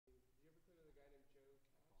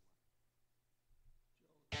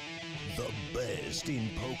latest in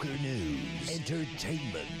poker news,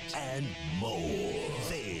 entertainment, and more.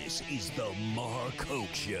 This is the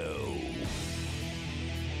Hoke Show.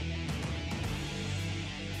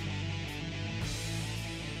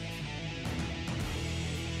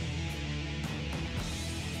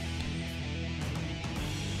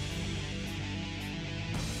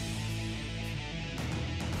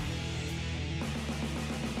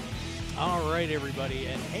 All right, everybody,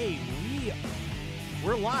 and hey,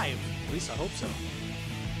 we're live. At least I hope so.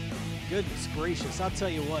 Goodness gracious, I'll tell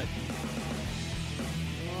you what.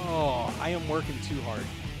 Oh, I am working too hard.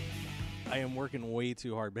 I am working way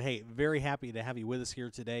too hard. But hey, very happy to have you with us here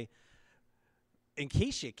today. In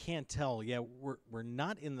case you can't tell, yeah, we're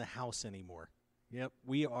not in the house anymore. Yep,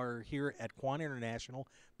 we are here at Quan International.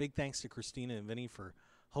 Big thanks to Christina and Vinny for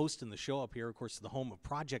hosting the show up here. Of course, the home of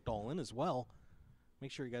Project All In as well.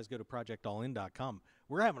 Make sure you guys go to projectallin.com.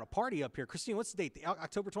 We're having a party up here. Christine, what's the date?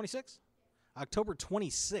 October 26th? October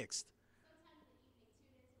 26th.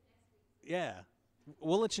 Yeah.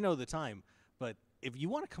 We'll let you know the time. But if you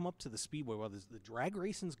want to come up to the Speedway while the drag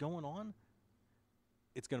racing's going on,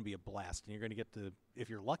 it's going to be a blast. And you're going to get to, if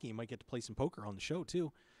you're lucky, you might get to play some poker on the show,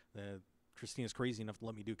 too. Christina's crazy enough to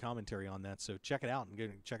let me do commentary on that. So check it out.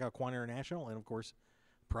 And check out Quan International and, of course,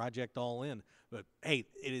 Project All In. But, hey,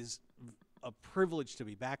 it is a privilege to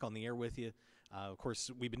be back on the air with you. Of course,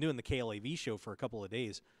 we've been doing the KLAV show for a couple of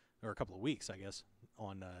days, or a couple of weeks, I guess,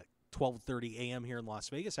 on 12:30 a.m. here in Las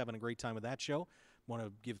Vegas, having a great time with that show. Want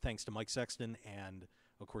to give thanks to Mike Sexton and,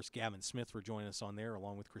 of course, Gavin Smith for joining us on there,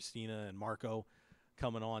 along with Christina and Marco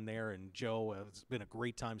coming on there, and Joe. It's been a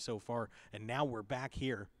great time so far, and now we're back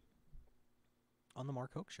here on the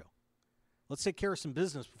Hoke Show. Let's take care of some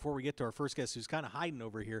business before we get to our first guest, who's kind of hiding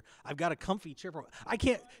over here. I've got a comfy chair. I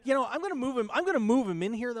can't, I'm going to move him. I'm going to move him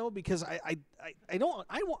in here, though, because I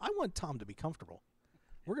want Tom to be comfortable.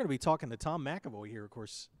 We're going to be talking to Tom McEvoy here, of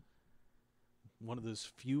course, one of those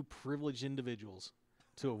few privileged individuals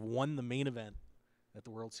to have won the main event at the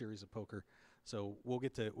World Series of Poker. So we'll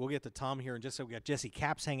get to Tom here, and just so we got Jesse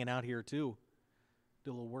Capps hanging out here too.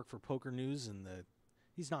 Do a little work for Poker News, and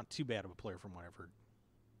he's not too bad of a player from what I've heard.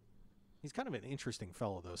 He's kind of an interesting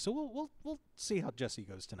fellow, though. So we'll see how Jesse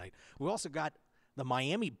goes tonight. We also got the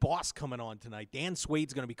Miami boss coming on tonight. Dan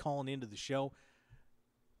Suied's going to be calling into the show.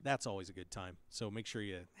 That's always a good time. So make sure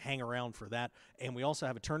you hang around for that. And we also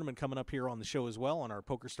have a tournament coming up here on the show as well on our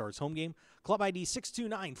PokerStars home game. Club ID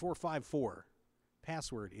 629454.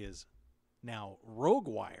 Password is now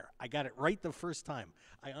RogueWire. I got it right the first time.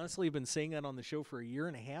 I honestly have been saying that on the show for a year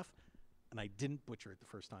and a half, and I didn't butcher it the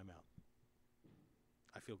first time out.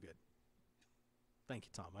 I feel good. Thank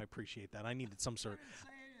you, Tom. I appreciate that. I needed some sort.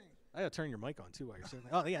 I got to turn your mic on, too, while you're saying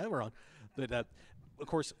that. Oh, yeah, we're on. But, of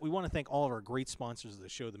course, we want to thank all of our great sponsors of the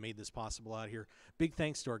show that made this possible out here. Big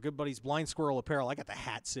thanks to our good buddies, Blind Squirrel Apparel. I got the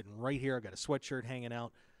hat sitting right here. I got a sweatshirt hanging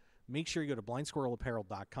out. Make sure you go to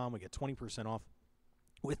blindsquirrelapparel.com. We get 20% off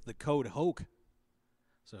with the code HOKE.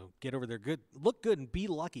 So get over there. Look good and be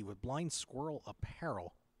lucky with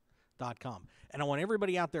blindsquirrelapparel.com. And I want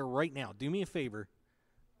everybody out there right now, do me a favor.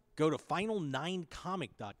 Go to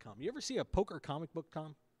final9comic.com. You ever see a poker comic book,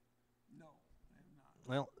 Tom? No, I have not.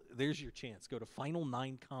 Well, there's your chance. Go to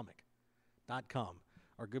final9comic.com.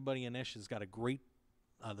 Our good buddy Anesh has got a great,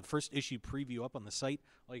 the first issue preview up on the site.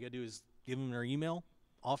 All you got to do is give them their email.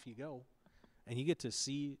 Off you go. And you get to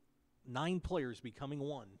see 9 players becoming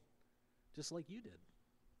one, just like you did.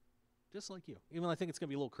 Just like you. Even though I think it's going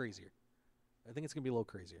to be a little crazier.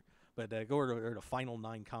 But go over to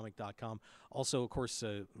final9comic.com. Also, of course,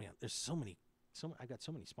 man, there's so many. I got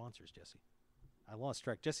so many sponsors, Jesse. I lost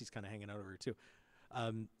track. Jesse's kind of hanging out over here, too.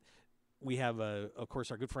 We have, of course,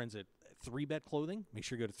 our good friends at 3Bet Clothing. Make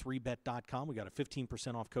sure you go to 3bet.com. We got a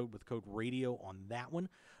 15% off code with code RADIO on that one.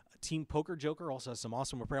 Team Poker Joker also has some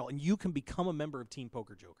awesome apparel, and you can become a member of Team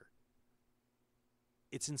Poker Joker.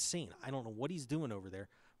 It's insane. I don't know what he's doing over there,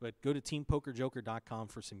 but go to teampokerjoker.com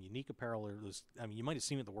for some unique apparel. You might have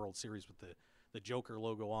seen it at the World Series with the Joker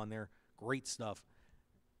logo on there. Great stuff.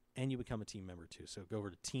 And you become a team member, too. So go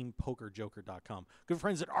over to teampokerjoker.com. Good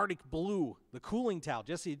friends at Arctic Blue, the cooling towel.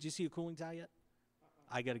 Jesse, did you see a cooling towel yet?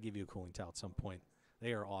 I got to give you a cooling towel at some point.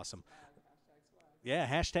 They are awesome. Yeah,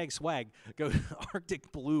 hashtag swag. Go to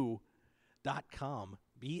arcticblue.com,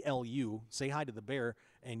 BLU. Say hi to the bear,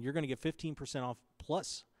 and you're going to get 15% off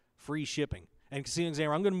plus free shipping. And Casino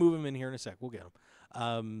Examiner, I'm going to move him in here in a sec. We'll get him.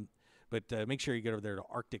 But make sure you get over there to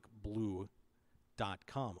arcticblue.com.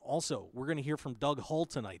 Also, we're going to hear from Doug Hull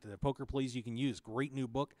tonight, the poker plays you can use. Great new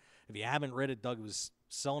book. If you haven't read it, Doug was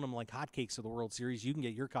selling them like hotcakes of the World Series. You can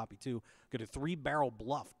get your copy, too. Go to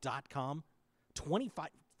 3barrelbluff.com. 25%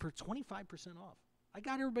 off. I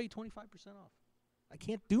got everybody 25% off. I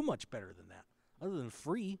can't do much better than that, other than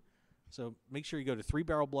free. So make sure you go to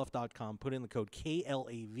 3barrelbluff.com, put in the code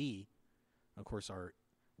KLAV, of course, our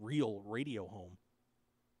real radio home,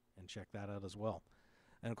 and check that out as well.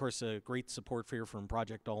 And, of course, great support here from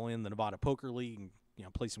Project All In, the Nevada Poker League, and,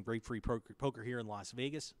 play some great free poker here in Las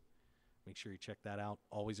Vegas. Make sure you check that out.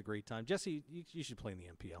 Always a great time. Jesse, you should play in the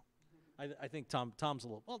MPL. I think Tom's a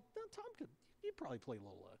little, well, no, Tom you'd probably play a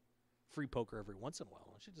little free poker every once in a while,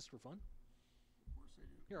 don't you, just for fun? Of course I do.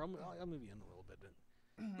 Here, I'll move you in a little bit.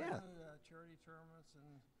 Yeah. I do, charity tournaments,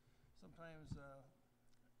 and sometimes,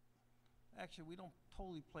 actually, we don't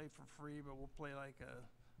totally play for free, but we'll play like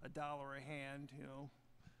 $1 a hand,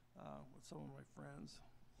 with some of my friends.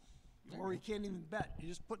 Or you can't even bet. You're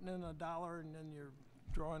just putting in $1, and then you're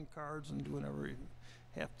drawing cards and doing whatever you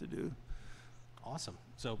have to do. Awesome.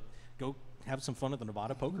 So go have some fun at the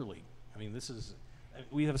Nevada Poker League. I mean,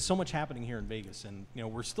 we have so much happening here in Vegas, and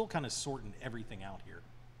we're still kind of sorting everything out here.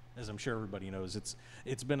 As I'm sure everybody knows,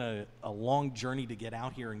 it's been a long journey to get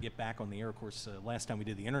out here and get back on the air. Of course, last time we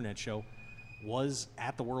did the internet show was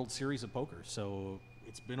at the World Series of Poker, so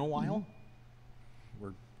it's been a while.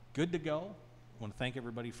 We're good to go. I want to thank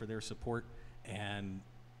everybody for their support, and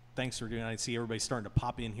thanks for doing it. I see everybody starting to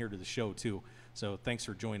pop in here to the show too. So thanks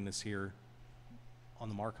for joining us here on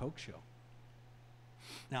the Mark Hoke Show.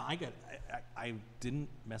 Now I didn't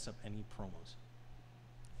mess up any promos.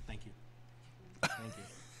 Thank you. Thank you.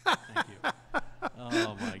 Thank you.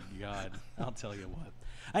 Oh my God! I'll tell you what.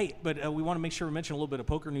 Hey, but we want to make sure we mention a little bit of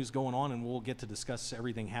poker news going on, and we'll get to discuss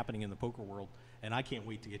everything happening in the poker world. And I can't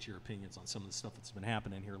wait to get your opinions on some of the stuff that's been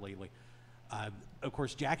happening here lately. Of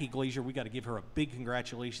course, Jackie Glazier, we got to give her a big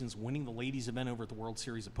congratulations, winning the ladies event over at the World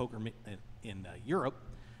Series of Poker in Europe.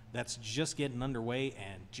 That's just getting underway,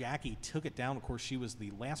 and Jackie took it down. Of course, she was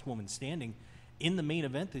the last woman standing in the main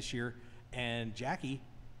event this year, and Jackie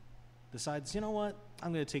decides, you know what,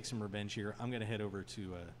 I'm going to take some revenge here. I'm going to head over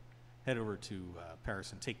to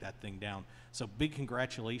Paris and take that thing down. So big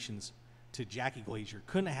congratulations to Jackie Glazier.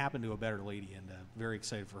 Couldn't have happened to a better lady, and very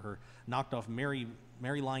excited for her. Knocked off Maryline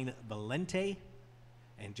Valente,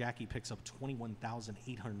 and Jackie picks up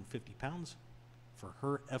 21,850 pounds for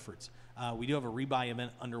her efforts. We do have a rebuy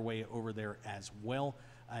event underway over there as well,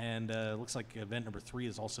 and looks like event number 3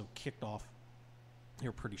 is also kicked off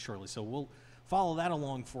here pretty shortly. So we'll follow that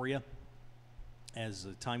along for you as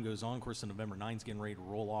the time goes on. Of course, the November 9's getting ready to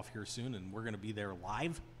roll off here soon, and we're going to be there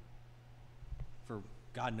live for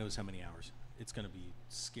God knows how many hours. It's going to be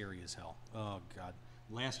scary as hell. Oh, God.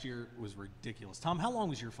 Last year was ridiculous. Tom, how long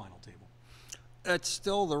was your final table? It's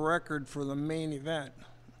still the record for the main event,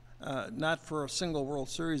 not for a single World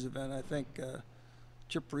Series event. I think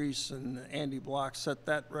Chip Reese and Andy Block set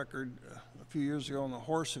that record a few years ago in the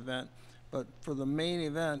horse event. But for the main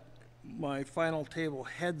event, my final table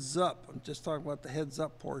heads up, I'm just talking about the heads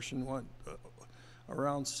up portion, went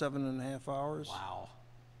around 7.5 hours. Wow.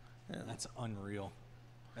 Yeah. That's unreal.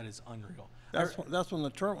 That is unreal. That's when the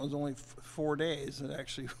tournament was only 4 days. It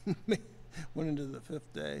actually went into the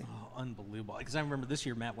 5th day. Oh, unbelievable. Because I remember this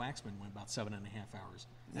year Matt Waxman went about 7.5 hours,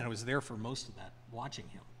 and I was there for most of that watching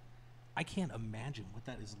him. I can't imagine what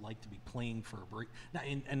that is like to be playing for a break. Now,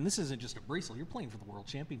 and this isn't just a bracelet. You're playing for the World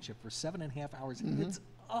Championship for 7.5 hours. Mm-hmm. It's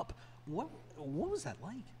up. What was that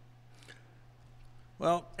like?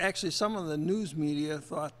 Well, actually, some of the news media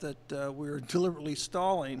thought that we were deliberately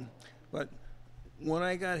stalling, but when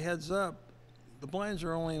I got heads up, the blinds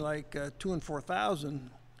are only like 2,000 and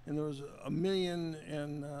 4,000, and there was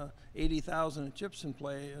 1,080,000 in chips in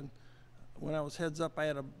play. And when I was heads up, I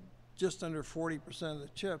had just under 40% of the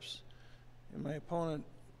chips, and my opponent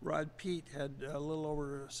Rod Pete had a little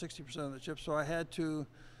over 60% of the chips. So I had to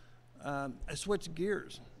I switched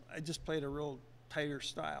gears. I just played a real tighter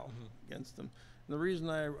style against them. And the reason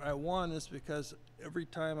I won is because every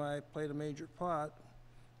time I played a major pot,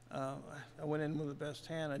 I went in with the best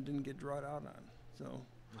hand. I didn't get drawn out on. So,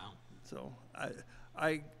 wow. So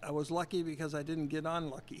I was lucky because I didn't get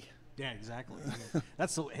unlucky. Yeah, exactly.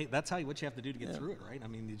 That's what you have to do to get through it, right? I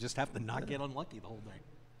mean, you just have to not get unlucky the whole day.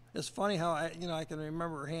 It's funny how I can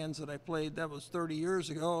remember hands that I played that was 30 years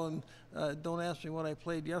ago, and don't ask me what I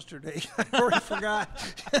played yesterday. I already forgot.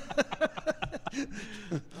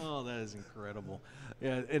 Oh, that is incredible.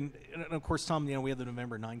 Yeah, and of course, Tom, we have the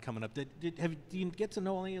November 9 coming up. Do you get to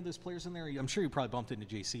know any of those players in there? I'm sure you probably bumped into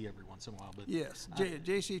JC every once in a while. But yes,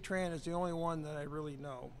 JC Tran is the only one that I really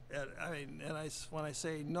know. When I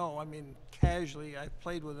say no, I mean casually. I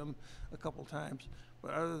played with him a couple times.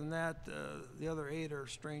 But other than that, the other 8 are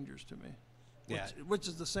strangers to me. Which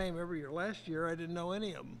is the same every year. Last year, I didn't know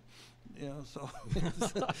any of them. You know, so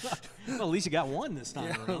Well, at least you got one this time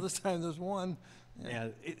yeah, around. this time there's one. Yeah,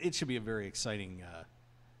 it should be a very exciting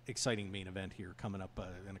main event here coming up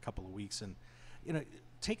in a couple of weeks. And, you know,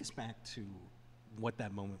 take us back to what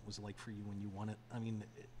that moment was like for you when you won it. I mean,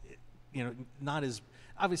 you know,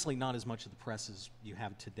 obviously not as much of the press as you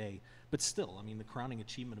have today, but still, I mean, the crowning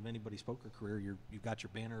achievement of anybody's poker career, you've got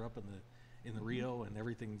your banner up in the Rio, and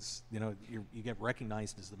everything's, you know, you get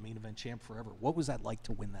recognized as the main event champ forever. What was that like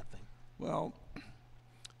to win that thing? Well,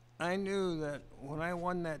 I knew that when I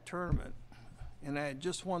won that tournament, and I had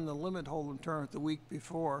just won the limit hold'em tournament the week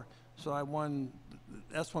before, so I won.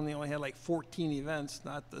 That's when they only had like 14 events,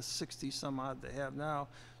 not the 60 some odd they have now.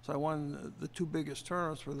 So I won the two biggest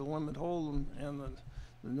tournaments for the limit hold'em and the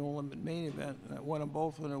no limit main event, and I won them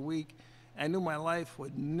both in a week. I knew my life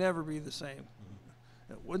would never be the same.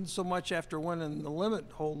 It wasn't so much after winning the limit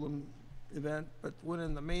hold'em event, but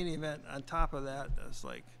winning the main event on top of that. It's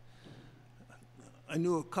like, I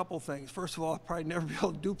knew a couple things. First of all, I'd probably never be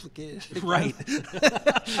able to duplicate it. Right.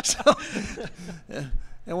 So,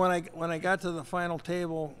 and when I got to the final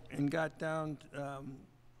table and got down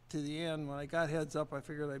to the end, when I got heads up, I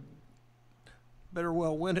figured I better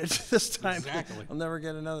well win it this time. Exactly. I'll never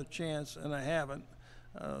get another chance, and I haven't.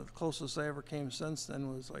 The closest I ever came since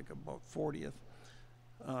then was like about 40th.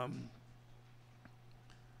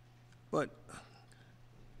 But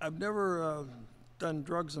I've never done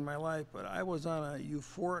drugs in my life, but I was on a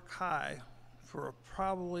euphoric high for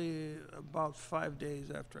probably about 5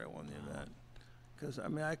 days after I won the event. Because, I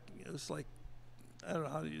mean, it was like, I don't know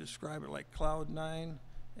how you describe it, like cloud nine.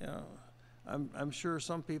 You know, I'm sure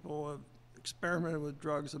some people have experimented with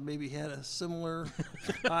drugs and maybe had a similar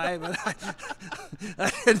high, but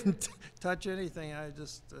I didn't touch anything. I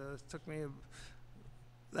just, it took me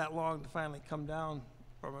that long to finally come down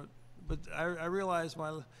from it. But I realized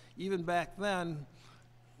even back then,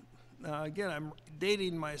 again, I'm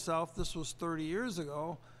dating myself. This was 30 years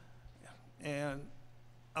ago, and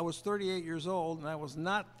I was 38 years old, and I was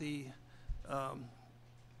not the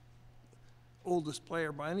oldest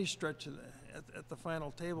player by any stretch at the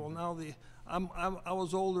final table. Now I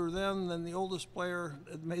was older then than the oldest player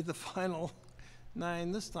that made the final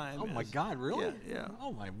 9 this time. Oh my God, really? Yeah, yeah.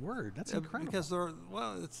 Oh my word, that's incredible.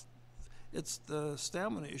 Because it's the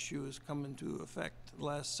stamina issue has come into effect the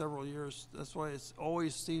last several years. That's why it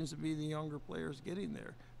always seems to be the younger players getting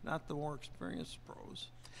there, not the more experienced pros.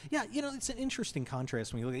 Yeah, you know, it's an interesting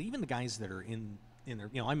contrast when you look at even the guys that are in their,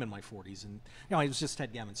 you know, I'm in my 40s, and, you know, I just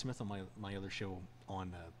had Gavin Smith on my other show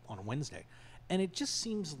on a Wednesday, and it just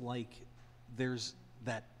seems like there's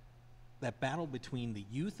that battle between the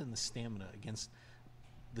youth and the stamina against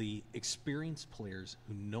the experienced players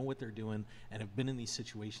who know what they're doing and have been in these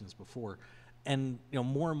situations before. And, you know,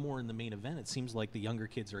 more and more in the main event, it seems like the younger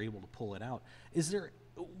kids are able to pull it out. Is there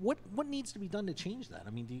what needs to be done to change that?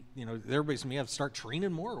 I mean, you know, everybody's going to have to start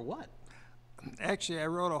training more, or what? Actually, I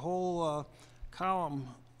wrote a whole column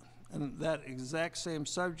on that exact same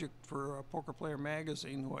subject for Poker Player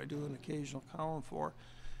magazine, who I do an occasional column for.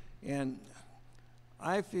 And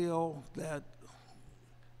I feel that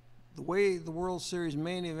the way the World Series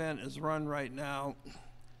main event is run right now,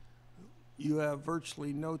 you have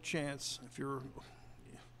virtually no chance if you're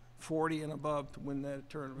 40 and above to win that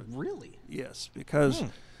tournament. Really? Yes, because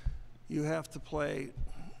you have to play.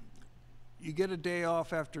 You get a day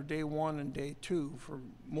off after day 1 and day 2 for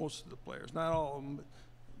most of the players. Not all of them, but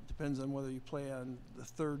it depends on whether you play on the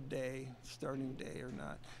 3rd day, starting day, or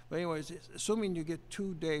not. But anyways, assuming you get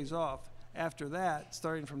 2 days off, after that,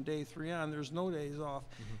 starting from day 3 on, there's no days off,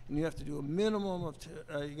 and you have to do a minimum of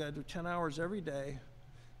you got to do 10 hours every day,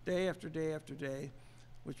 day after day after day,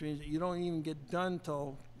 which means you don't even get done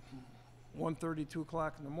till 1:30, 2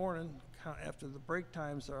 o'clock in the morning after the break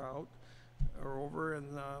times are out or over,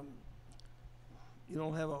 and you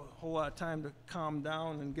don't have a whole lot of time to calm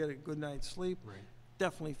down and get a good night's sleep. Right.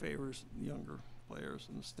 Definitely favors younger players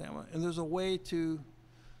and the stamina, and there's a way to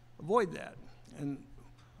avoid that. And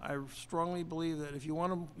I strongly believe that if you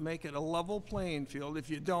want to make it a level playing field, if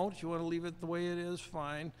you don't, if you want to leave it the way it is,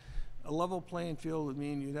 fine. A level playing field would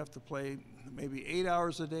mean you'd have to play maybe 8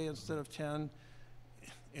 hours a day instead of 10.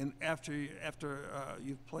 And after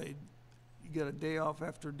you've played, you get a day off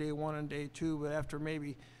after day 1 and day 2, but after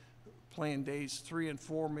maybe playing days 3 and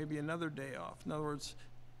 4, maybe another day off. In other words,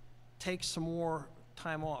 take some more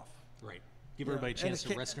time off. Right. Give everybody a chance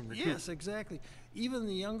to rest and recoup. Yes, exactly. Even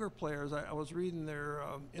the younger players, I was reading their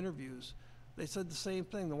interviews, they said the same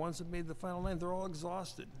thing. The ones that made the final 9, they're all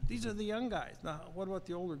exhausted. These are the young guys. Now, what about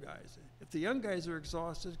the older guys? If the young guys are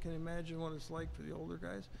exhausted, can you imagine what it's like for the older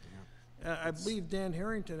guys? Yeah. I believe Dan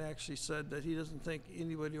Harrington actually said that he doesn't think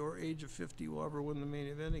anybody over age of 50 will ever win the main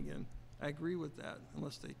event again. I agree with that,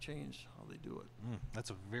 unless they change how they do it.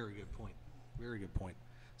 That's a very good point. Very good point.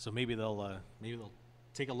 So maybe they'll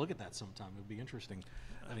take a look at that sometime. It would be interesting.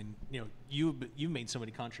 I mean, you've made so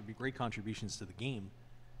many great contributions to the game.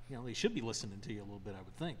 They should be listening to you a little bit, I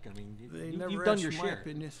would think. I mean, you've done your share. My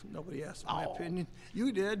opinion. Nobody asked my opinion.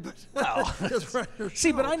 You did, but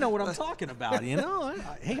see, but I know what I'm talking about. I know.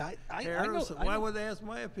 Why would they ask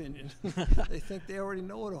my opinion? They think they already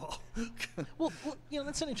know it all. well,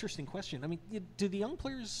 that's an interesting question. I mean, do the young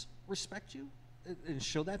players respect you and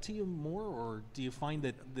show that to you more, or do you find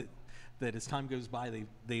that as time goes by,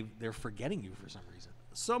 they're forgetting you for some reason?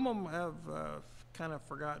 Some of them have kind of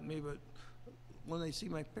forgotten me, but when they see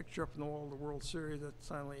my picture up in the wall of the World Series, that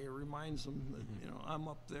finally reminds them that I'm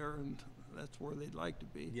up there and that's where they'd like to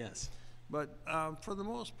be. Yes. But for the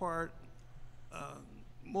most part,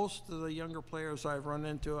 most of the younger players I've run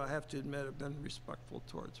into, I have to admit, have been respectful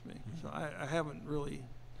towards me. So I haven't really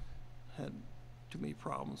had too many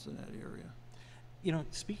problems in that area.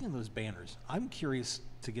 Speaking of those banners, I'm curious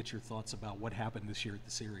to get your thoughts about what happened this year at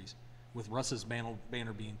the series with Russ's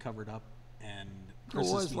banner being covered up and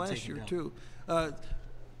Chris's it was being last taken year down. too.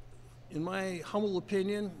 In my humble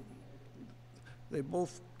opinion, they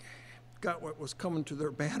both got what was coming to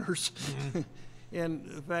their banners. And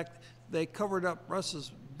in fact, they covered up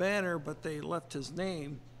Russ's banner, but they left his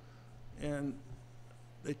name, and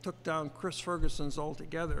they took down Chris Ferguson's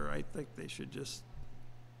altogether. I think they should just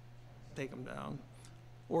take them down,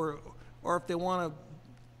 or if they want to,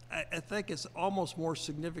 I think it's almost more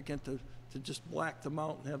significant to just black them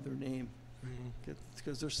out and have their name,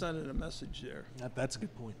 because they're sending a message there. That's a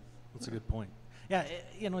good point. That's a good point. Yeah,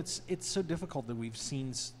 it's so difficult that we've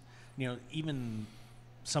seen, even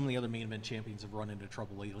some of the other main event champions have run into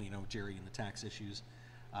trouble lately. Jerry and the tax issues.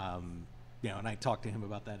 And I talked to him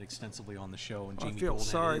about that extensively on the show. And Jamie I feel Gold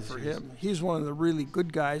sorry for him. He's one of the really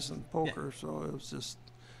good guys in poker, so it was just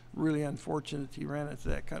really unfortunate he ran into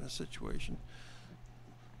that kind of situation.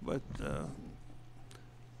 But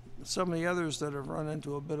some of the others that have run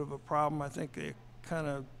into a bit of a problem, I think they kind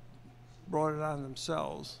of brought it on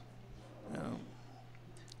themselves.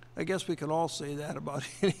 I guess we could all say that about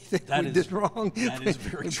anything we did wrong. That is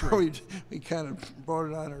very true. We kind of brought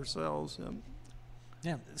it on ourselves.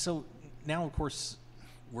 Yeah. So now, of course,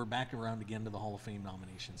 we're back around again to the Hall of Fame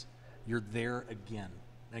nominations. You're there again.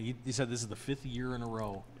 Now, you said this is the 5th year in a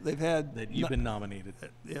row that you've been nominated.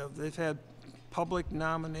 Yeah, they've had public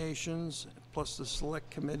nominations plus the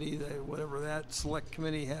select committee, whatever that select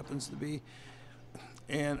committee happens to be.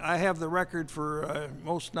 And I have the record for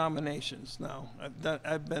most nominations now.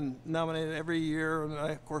 I've been nominated every year, and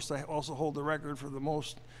of course I also hold the record for the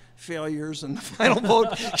most failures in the final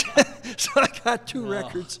vote. So I got 2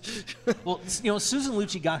 records. Well, Susan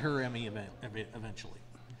Lucci got her Emmy eventually.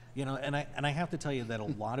 And I have to tell you that a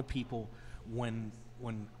lot of people, when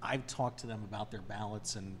I've talked to them about their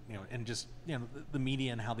ballots and and just the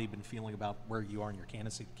media and how they've been feeling about where you are in your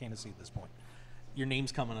candidacy at this point, your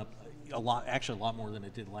name's coming up a lot more than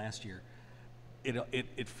it did last year.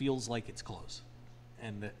 It feels like it's close,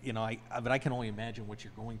 and but I can only imagine what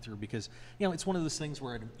you're going through, because it's one of those things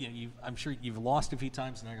where I'm sure you've lost a few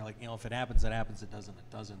times, and now you're like, if it happens, it happens. It doesn't.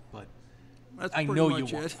 But that's I know you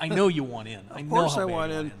want. I know you want in. Of course I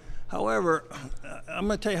want in. However, I'm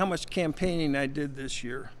going to tell you how much campaigning I did this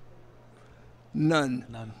year.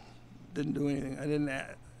 None. Didn't do anything.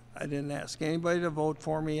 I didn't ask anybody to vote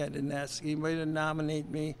for me. I didn't ask anybody to nominate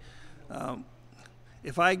me.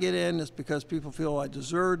 If I get in, it's because people feel I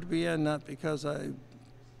deserve to be in, not because I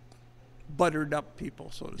buttered up people,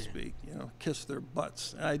 so to speak, kissed their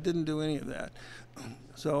butts. I didn't do any of that.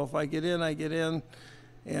 So if I get in, I get in.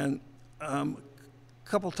 And a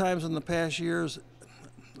couple times in the past years,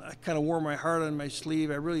 I kind of wore my heart on my sleeve.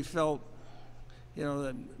 I really felt,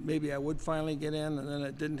 that maybe I would finally get in, and then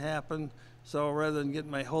it didn't happen. So rather than getting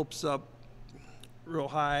my hopes up real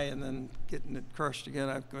high and then getting it crushed again,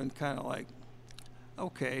 I've been kind of like,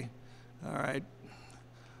 okay, all right.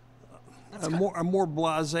 I'm more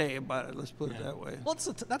blasé about it. Let's put it that way. Well,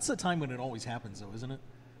 that's the time when it always happens, though, isn't it?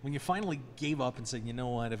 When you finally gave up and said, you know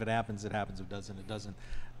what, if it happens, it happens. If it doesn't, it doesn't.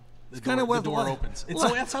 The door opens.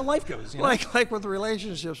 That's how life goes. Like with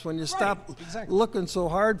relationships, when you stop looking so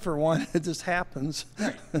hard for one, it just happens.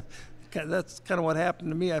 Right. That's kind of what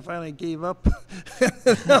happened to me. I finally gave up,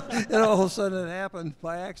 and all of a sudden it happened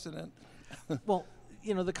by accident. Well,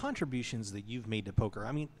 the contributions that you've made to poker,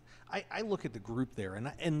 I mean, I look at the group there,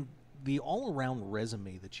 and the all-around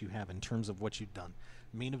resume that you have in terms of what you've done.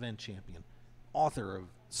 Main event champion, author of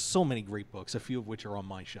so many great books, a few of which are on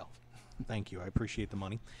my shelf. Thank you. I appreciate the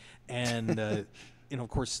money. And, of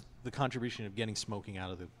course, the contribution of getting smoking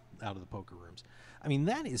out of out of the poker rooms. I mean,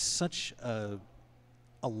 that is such a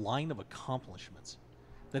line of accomplishments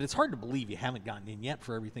that it's hard to believe you haven't gotten in yet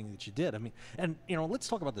for everything that you did. I mean, and let's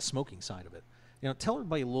talk about the smoking side of it. Tell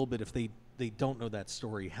everybody a little bit, if they don't know that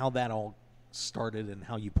story, how that all started and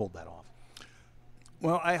how you pulled that off.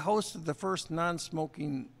 Well, I hosted the first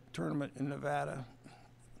non-smoking tournament in Nevada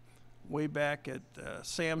way back at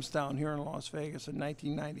Sam's down here in Las Vegas in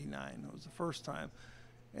 1999. It was the first time.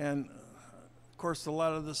 And, of course, a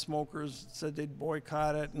lot of the smokers said they'd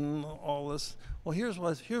boycott it and all this. Well, here's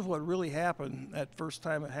what really happened that first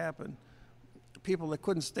time it happened. People that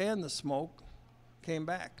couldn't stand the smoke came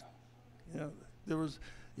back. There was...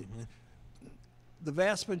 The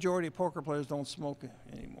vast majority of poker players don't smoke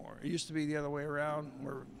anymore. It used to be the other way around,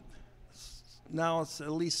 where now it's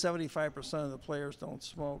at least 75% of the players don't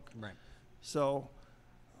smoke. Right. So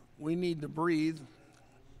we need to breathe.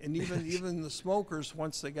 And even the smokers,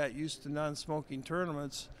 once they got used to non-smoking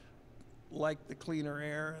tournaments, liked the cleaner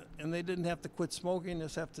air, and they didn't have to quit smoking,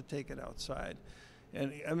 just have to take it outside.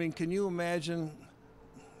 And I mean, can you imagine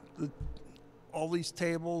all these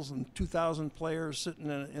tables and 2,000 players sitting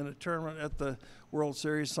in a tournament at the World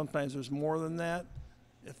Series? Sometimes there's more than that.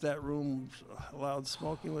 If that room allowed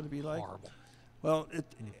smoking, what would it be like? Horrible. Well,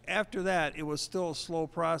 after that, it was still a slow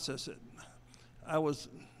process. I was,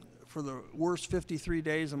 for the worst 53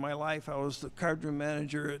 days of my life, I was the card room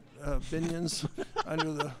manager at Binion's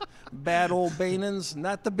under the bad old Bainans,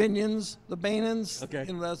 not the Binions, the Bainans.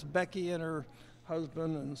 Okay. That's Becky and her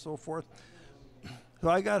husband and so forth. So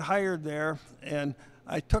I got hired there, and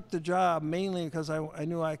I took the job mainly because I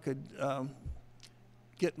knew I could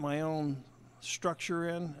get my own structure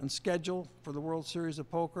in and schedule for the World Series of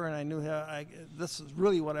Poker, and I knew this is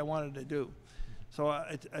really what I wanted to do. So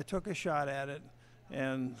I took a shot at it,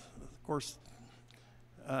 and of course,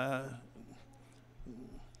 the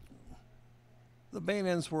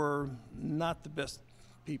Bainans were not the best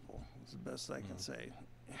people, is the best I can say.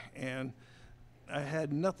 And I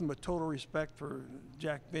had nothing but total respect for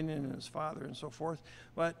Jack Binion and his father and so forth.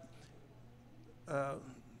 But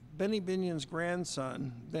Benny Binion's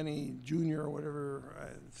grandson, Benny Jr. or whatever I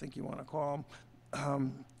think you want to call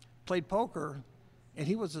him, played poker, and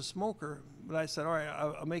he was a smoker. But I said, all right,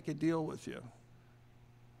 I'll make a deal with you.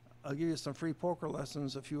 I'll give you some free poker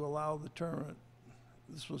lessons if you allow the tournament.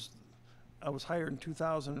 I was hired in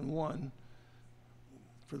 2001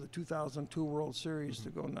 for the 2002 World Series to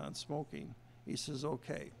go non-smoking. He says,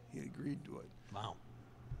 okay. He agreed to it. Wow.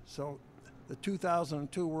 So the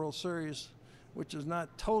 2002 World Series, which is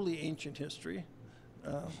not totally ancient history,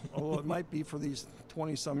 although it might be for these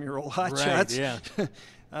 20-some-year-old hotshots,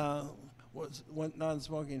 yeah. went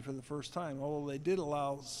non-smoking for the first time, although they did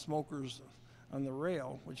allow smokers on the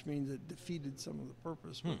rail, which means it defeated some of the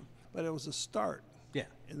purpose. But it was a start. Yeah.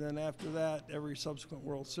 And then after that, every subsequent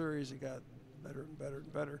World Series, it got better and better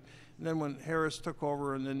and better. And then when Harris took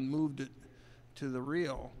over and then moved it to the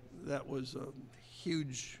reel, that was a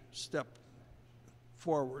huge step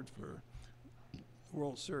forward for the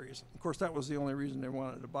World Series. Of course, that was the only reason they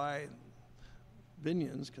wanted to buy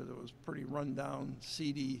Binion's, because it was pretty run-down,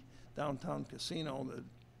 seedy downtown casino that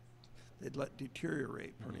they'd let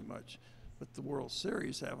deteriorate pretty much. But the World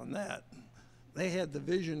Series, having that, they had the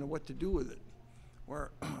vision of what to do with it,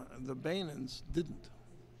 where the Bainans didn't.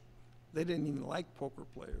 They didn't even like poker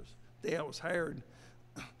players. The day I was hired,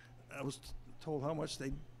 I was told how much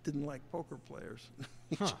they didn't like poker players.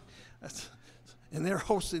 Huh. And they're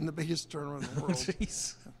hosting the biggest tournament in the world.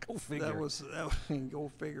 Jeez, go figure. That was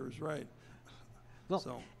go figures, right. Well,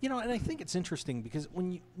 So. and I think it's interesting because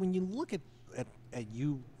when you look at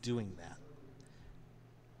you doing that,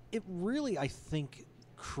 it really, I think,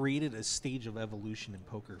 created a stage of evolution in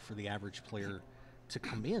poker for the average player to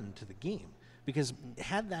come into the game. Because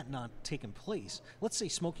had that not taken place, let's say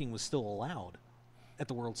smoking was still allowed at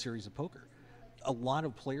the World Series of Poker, a lot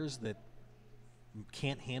of players that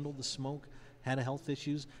can't handle the smoke had health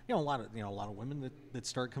issues. A lot of women that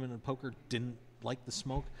started coming into poker didn't like the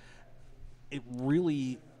smoke. It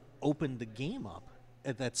really opened the game up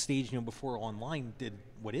at that stage, before online did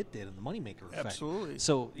what it did in the moneymaker effect. Absolutely.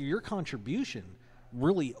 So your contribution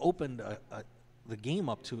really opened the game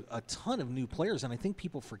up to a ton of new players, and I think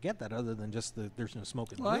people forget that, other than just there's no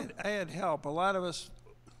smoke in the room. I had help. A lot of us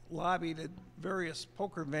lobbied at various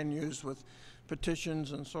poker venues with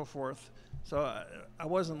petitions and so forth. So I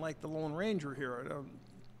wasn't like the Lone Ranger here. I don't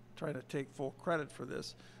try to take full credit for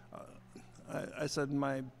this. I said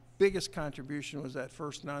my biggest contribution was that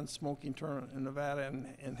first non-smoking tournament in Nevada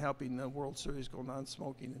and helping the World Series go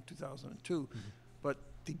non-smoking in 2002. But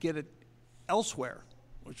to get it elsewhere,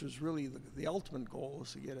 which was really the ultimate goal,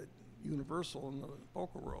 was to get it universal in the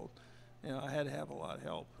poker world. I had to have a lot of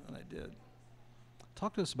help, and I did.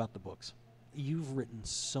 Talk to us about the books. You've written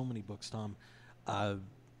so many books, Tom.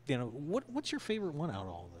 What's your favorite one out of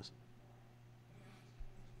all of this?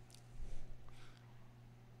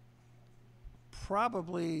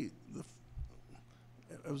 Probably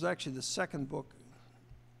it was actually the second book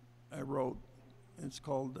I wrote. It's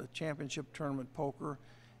called Championship Tournament Poker,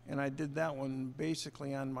 and I did that one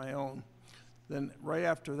basically on my own. Then right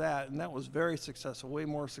after that, and that was very successful, way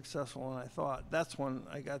more successful than I thought. That's when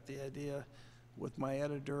I got the idea with my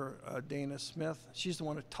editor, Dana Smith. She's the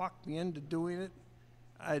one who talked me into doing it.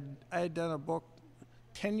 I had done a book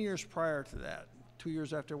 10 years prior to that. 2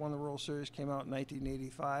 years after I won the World Series, came out in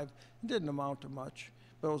 1985. It didn't amount to much,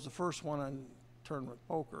 but it was the first one on tournament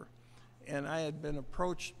poker. And I had been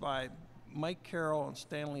approached by Mike Carroll and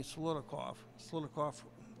Stanley Solodikoff. Solodikoff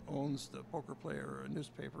owns the Poker Player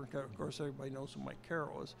newspaper. Of course, everybody knows who Mike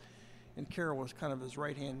Carroll is. And Carroll was kind of his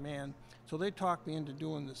right-hand man. So they talked me into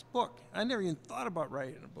doing this book. I never even thought about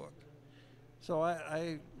writing a book. So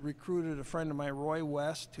I recruited a friend of mine, Roy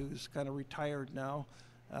West, who's kind of retired now.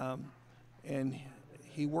 And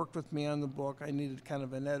he worked with me on the book. I needed kind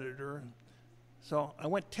of an editor. So I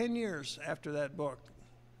went 10 years after that book.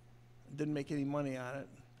 Didn't make any money on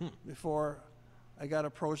it before I got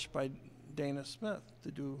approached by Dana Smith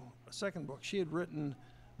to do a second book. She had written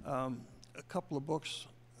a couple of books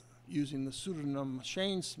using the pseudonym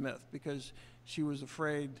Shane Smith because she was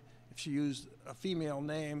afraid if she used a female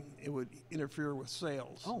name, it would interfere with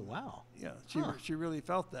sales. Oh, wow. Yeah, she really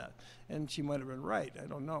felt that. And she might have been right, I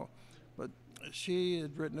don't know. But she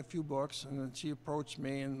had written a few books, and then she approached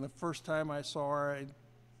me, and the first time I saw her, I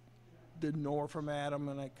didn't know her from Adam,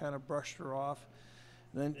 and I kind of brushed her off.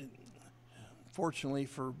 And then, fortunately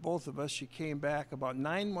for both of us, she came back about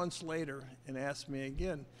 9 months later and asked me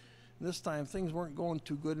again. This time, things weren't going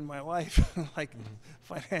too good in my life, like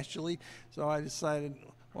financially, so I decided,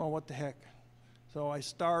 well, what the heck. So I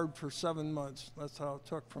starved for 7 months. That's how it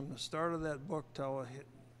took from the start of that book till it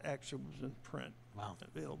actually was in print. Wow.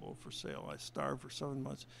 Available for sale. I starved for 7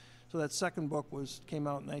 months. So that second book came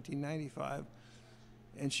out in 1995,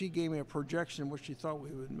 and she gave me a projection of what she thought we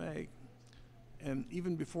would make. And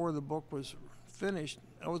even before the book was finished,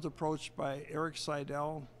 I was approached by Eric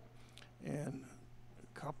Seidel and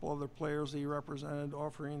a couple other players that he represented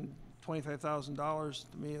offering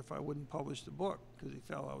 $25,000 to me if I wouldn't publish the book because he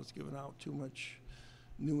felt I was giving out too much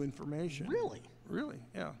new information. Really? Really,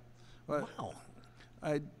 yeah. But wow.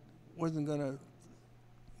 I wasn't going to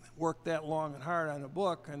work that long and hard on a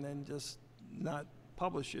book and then just not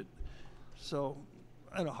publish it. So,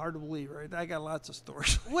 I know, hard to believe, right? I got lots of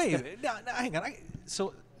stories. Wait a minute. No, hang on.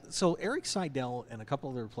 So Eric Seidel and a couple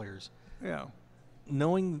other players, yeah,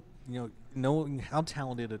 knowing how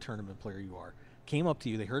talented a tournament player you are, came up to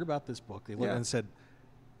you. They heard about this book. They looked and said,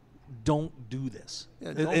 "Don't do this."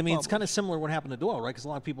 Yeah, I mean, it's kind of similar to what happened to Doyle, right? Because a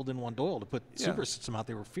lot of people didn't want Doyle to put Super System out.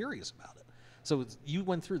 They were furious about it. So you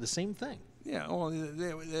went through the same thing. Yeah. Well,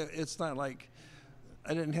 it's not like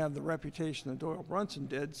I didn't have the reputation that Doyle Brunson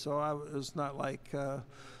did, so it was not like I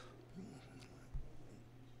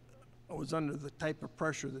was under the type of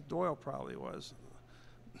pressure that Doyle probably was.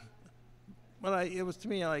 But it was to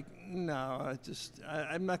me like, no,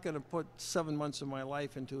 I'm not going to put 7 months of my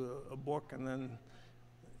life into a book, and then,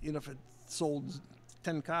 if it sold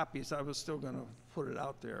 10 copies, I was still going to put it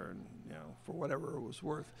out there, and for whatever it was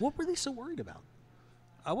worth. What were they so worried about?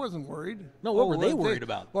 I wasn't worried. No, what were they worried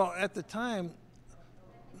about? Well, at the time,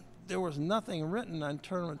 there was nothing written on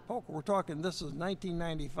tournament poker. We're talking, this is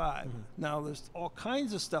 1995. Mm-hmm. Now, there's all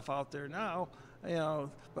kinds of stuff out there now,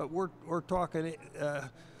 but we're talking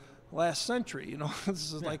last century.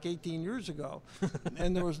 This is like 18 years ago,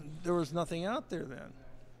 and there was nothing out there then.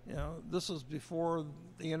 This was before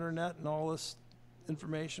the internet and all this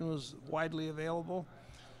information was widely available.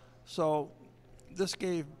 So this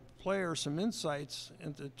gave players some insights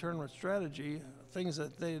into tournament strategy, things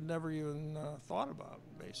that they had never even thought about,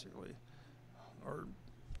 basically.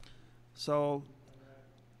 So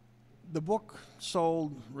the book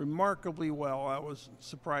sold remarkably well. I was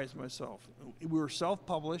surprised myself. We were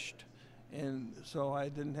self-published, and so I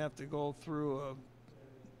didn't have to go through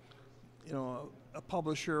a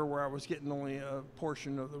publisher where I was getting only a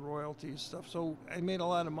portion of the royalties stuff. So I made a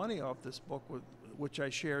lot of money off this book, which I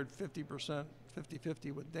shared 50%,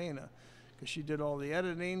 50-50 with Dana, because she did all the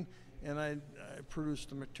editing and I produced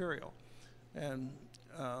the material. And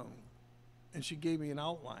she gave me an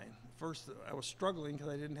outline. First, I was struggling because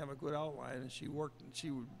I didn't have a good outline, and she worked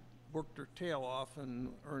her tail off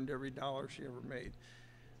and earned every dollar she ever made.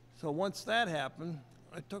 So once that happened,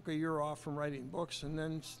 I took a year off from writing books, and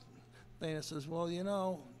then Dana says, well,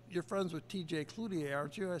 you're friends with T.J. Cloutier,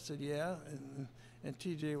 aren't you? I said, yeah. And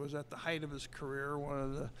T.J. was at the height of his career, one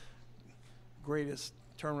of the greatest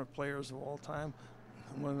tournament players of all time,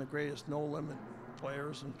 one of the greatest no-limit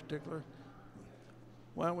players in particular.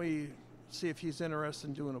 Why don't we see if he's interested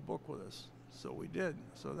in doing a book with us? So we did.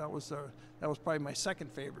 So that was probably my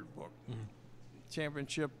second favorite book,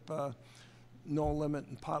 Championship No Limit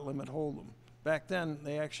and Pot Limit Hold'em. Back then,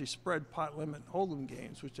 they actually spread pot limit Hold'em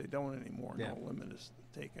games, which they don't anymore. Yeah. No Limit has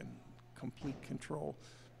taken complete control.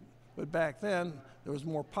 But back then, there was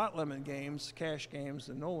more pot limit games, cash games,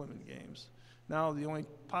 than no limit games. Now the only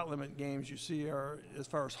pot limit games you see are, as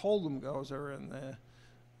far as Hold'em goes, are in the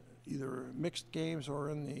either mixed games or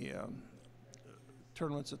in the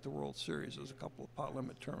tournaments at the World Series. There's a couple of pot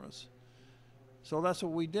limit tournaments. So that's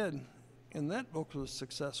what we did. And that book was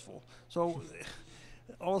successful. So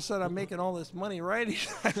all of a sudden I'm making all this money writing.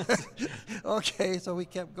 Okay, so we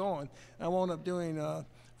kept going. I wound up doing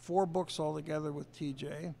 4 books altogether with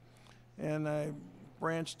TJ. And I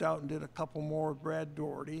branched out and did a couple more with Brad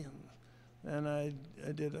Doherty. And I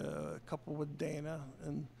did a couple with Dana.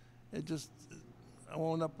 And it just, I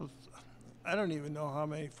wound up with, I don't even know how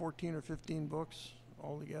many, 14 or 15 books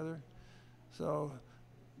altogether. So,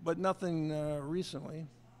 but nothing recently.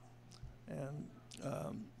 And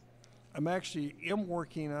I'm actually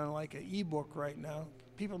working on like an ebook right now.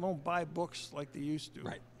 People don't buy books like they used to.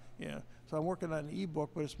 Right. Yeah. So I'm working on an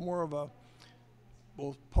ebook, but it's more of a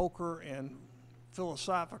both poker and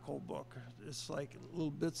philosophical book. It's like little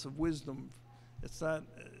bits of wisdom. It's not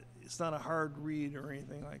a hard read or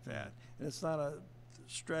anything like that. And it's not a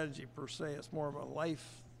strategy per se. It's more of a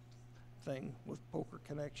life thing with poker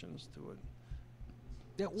connections to it.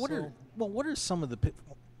 Yeah. What are some of the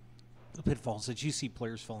pitfalls that you see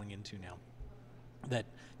players falling into now? That,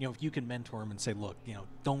 if you can mentor them and say, look,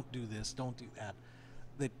 don't do this, don't do that,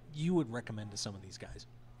 that you would recommend to some of these guys?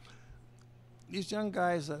 These young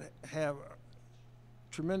guys that have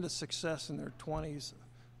tremendous success in their 20s,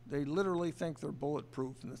 they literally think they're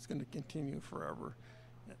bulletproof and it's going to continue forever.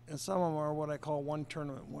 And some of them are what I call one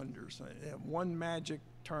tournament wonders. They have one magic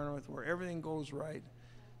tournament where everything goes right.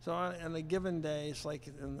 So on a given day, it's like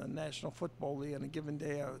in the National Football League, on a given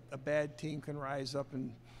day, a bad team can rise up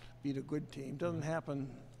and beat a good team. Doesn't happen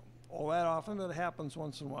all that often, but it happens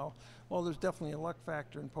once in a while. Well, there's definitely a luck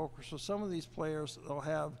factor in poker. So some of these players, they'll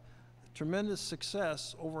have tremendous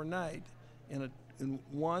success overnight in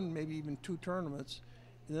one, maybe even 2 tournaments,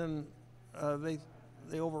 and then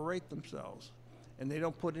they overrate themselves, and they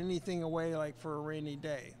don't put anything away like for a rainy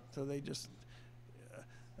day. So they just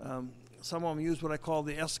some of them use what I call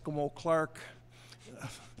the Eskimo Clark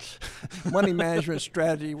money management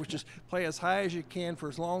strategy, which is play as high as you can for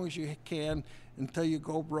as long as you can until you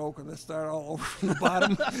go broke and then start all over from the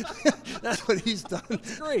bottom. That's what he's done.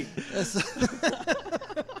 That's great.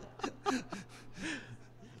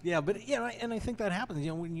 Yeah, but and I think that happens.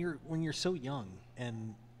 When you're so young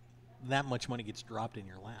and that much money gets dropped in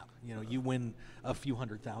your lap. You win a few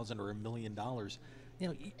 $100,000 or $1 million.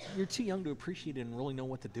 You're too young to appreciate it and really know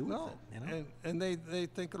what to do with it. And they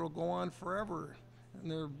think it'll go on forever.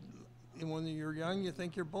 And when you're young, you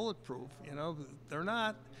think you're bulletproof. They're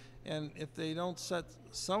not. And if they don't set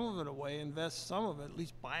some of it away, invest some of it, at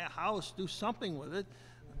least buy a house, do something with it.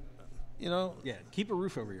 Yeah, keep a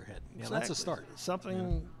roof over your head. Yeah, exactly. That's a start.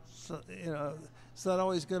 Something, it's not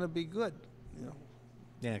always going to be good.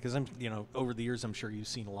 Yeah, because over the years, I'm sure you've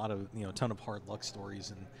seen a lot of, a ton of hard luck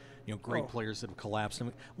stories and, great players that have collapsed. I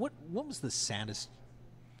mean, what was the saddest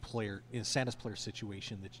player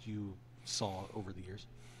situation that you saw over the years?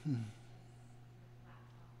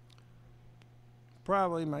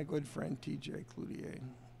 Probably my good friend T.J. Cloutier.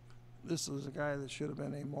 This was a guy that should have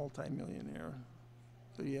been a multimillionaire,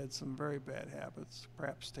 but he had some very bad habits,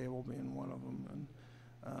 craps table being one of them,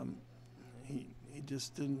 and he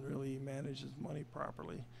just didn't really manage his money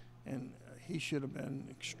properly, and he should have been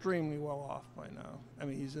extremely well off by now. I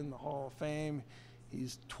mean, he's in the Hall of Fame.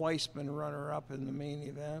 He's twice been runner-up in the main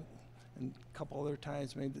event, and a couple other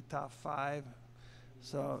times made the top 5.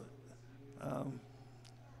 So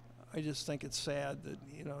I just think it's sad that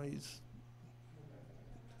he's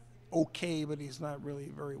okay, but he's not really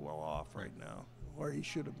very well off right now, where he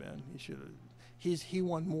should have been. He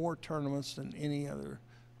won more tournaments than any other.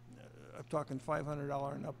 I'm talking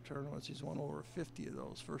 $500 and up tournaments. He's won over 50 of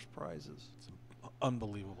those first prizes. It's an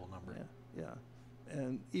unbelievable number. Yeah.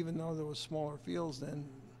 And even though there was smaller fields then,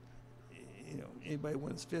 anybody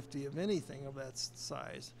wins 50 of anything of that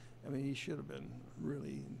size. I mean, he should have been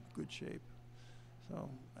really in good shape.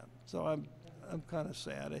 So I'm kind of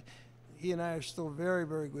sad. He and I are still very,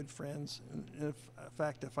 very good friends. And in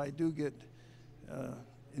fact, if I do get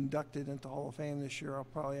inducted into Hall of Fame this year. I'll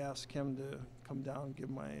probably ask him to come down and give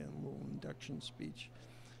my little induction speech.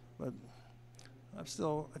 But I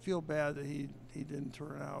feel bad that he didn't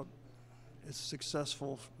turn out as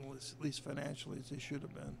successful, at least financially, as he should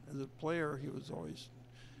have been. As a player, he was always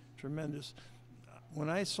tremendous. When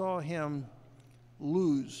I saw him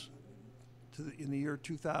lose in the year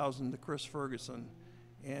 2000 to Chris Ferguson,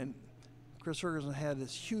 and Chris Ferguson had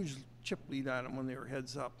this huge chip lead on him when they were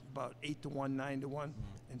heads up, about 8-1, 9-1,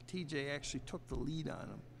 and TJ actually took the lead on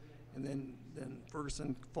him. And then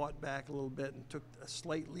Ferguson fought back a little bit and took a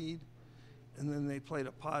slight lead, and then they played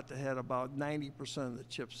a pot that had about 90% of the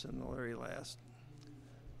chips in the very last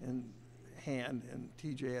hand, and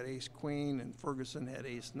TJ had ace queen, and Ferguson had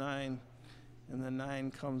ace nine, and the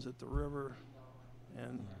 9 comes at the river,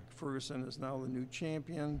 and Ferguson is now the new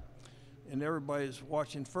champion, and everybody's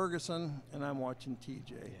watching Ferguson, and I'm watching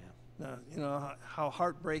TJ. Yeah. Now, you know how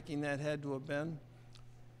heartbreaking that had to have been.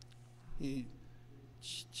 He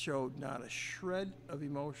showed not a shred of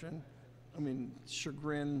emotion. I mean,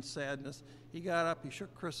 chagrin, sadness. He got up, he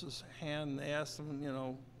shook Chris's hand, and they asked him, you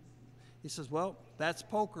know, he says, well, that's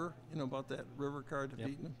poker, you know, about that river card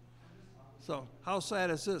beating him. So how sad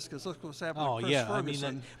is this? Because look what's happened to Chris Ferguson.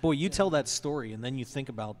 I mean, boy, you tell that story, and then you think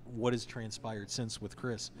about what has transpired since with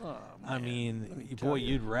Chris. Oh, I mean, boy,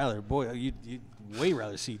 you'd way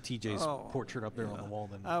rather see TJ's portrait up there on the wall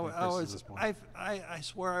than Chris at this point. I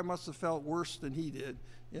swear I must have felt worse than he did,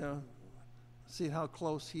 you know, seeing how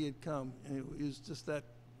close he had come. And it was just that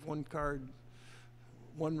one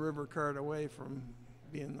river card away from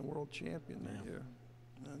being the world champion that year.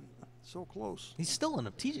 And so close.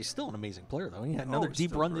 TJ's still an amazing player, though. He had another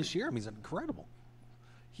deep run this year. I mean, he's incredible.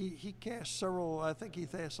 He cashed several. I think he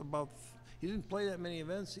cashed about. He didn't play that many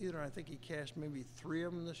events either. I think he cashed maybe 3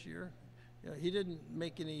 of them this year. You know, he didn't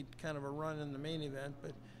make any kind of a run in the main event,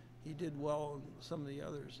 but he did well in some of the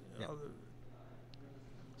others. Yeah.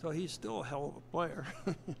 So he's still a hell of a player.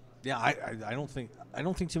 Yeah, I don't think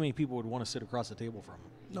too many people would want to sit across the table from him.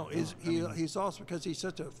 No, he's also, because he's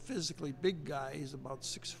such a physically big guy. He's about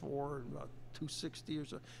 6'4", and about 260 or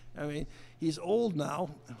so. I mean, he's old now,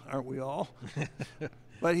 aren't we all?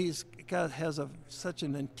 But has such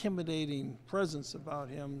an intimidating presence about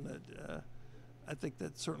him that I think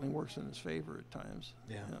that certainly works in his favor at times.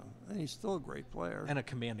 Yeah, you know? And he's still a great player and a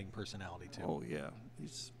commanding personality too. Oh yeah,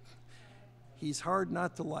 he's hard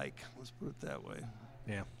not to like. Let's put it that way.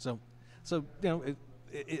 Yeah. So you know,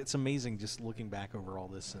 it's amazing just looking back over all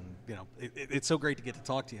this, and you know, it's so great to get to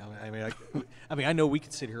talk to you. I mean, I know we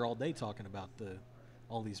could sit here all day talking about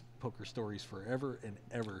all these poker stories forever and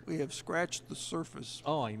ever. We have scratched the surface.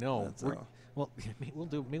 Oh, I know. Well, we'll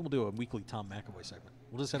do a weekly Tom McEvoy segment.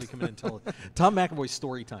 We'll just have you come in and tell it. Tom McEvoy's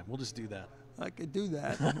story time. We'll just do that. I could do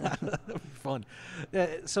that. That'd be fun.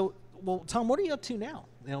 Well, Tom, what are you up to now?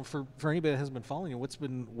 You know, for anybody that hasn't been following you, what's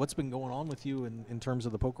been going on with you in terms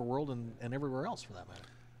of the poker world and everywhere else for that matter?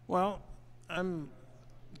 Well, I'm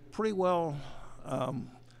pretty well. I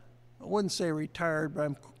wouldn't say retired, but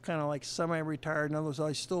I'm kind of like semi-retired. In other words,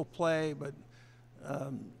 I still play, but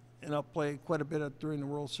and I'll play quite a bit during the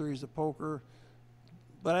World Series of Poker.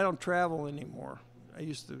 But I don't travel anymore. I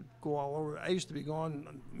used to go all over. I used to be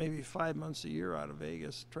gone maybe 5 months a year out of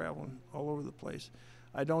Vegas, traveling all over the place.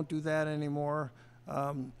 I don't do that anymore.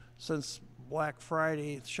 Since Black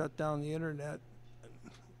Friday shut down the internet,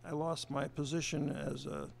 I lost my position as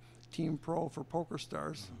a team pro for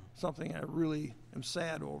PokerStars, something I really am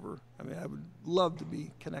sad over. I mean, I would love to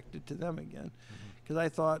be connected to them again, because I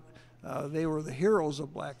thought they were the heroes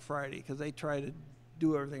of Black Friday, because they tried to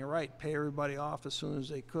do everything right, pay everybody off as soon as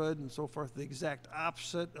they could, and so forth. The exact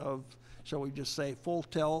opposite of, shall we just say, full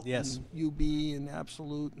tilt, yes, and UB and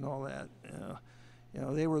absolute and all that. You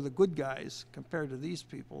know, they were the good guys compared to these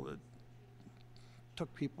people that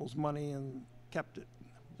took people's money and kept it,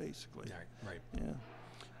 basically. Right. Yeah.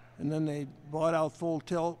 And then they bought out Full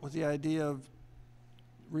Tilt with the idea of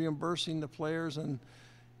reimbursing the players, and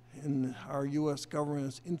our U.S.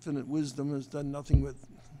 government's infinite wisdom has done nothing but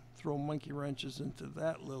throw monkey wrenches into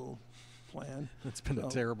that little plan. It's been a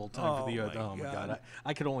terrible time for the U.S. Oh, my God.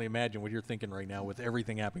 I could only imagine what you're thinking right now with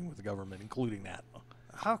everything happening with the government, including that.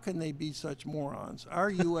 How can they be such morons?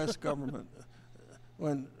 Our U.S. government,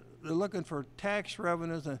 when they're looking for tax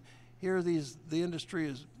revenues, and here the industry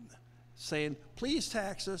is saying, please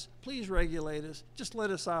tax us, please regulate us, just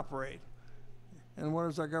let us operate. And what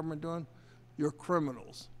is our government doing? You're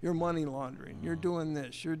criminals. You're money laundering. You're doing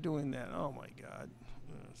this. You're doing that. Oh, my God.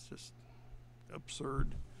 It's just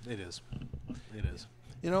absurd. It is.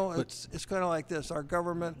 You know, it's kind of like this. Our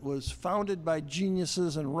government was founded by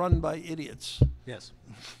geniuses and run by idiots. Yes.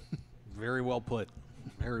 Very well put.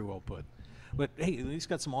 Very well put. But hey, at least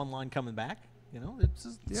got some online coming back. You know, it's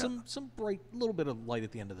just some bright little bit of light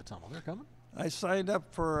at the end of the tunnel. They're coming. I signed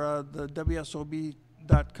up for the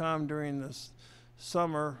WSOB.com during this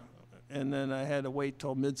summer, and then I had to wait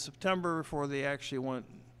till mid-September before they actually went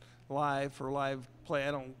live for live play.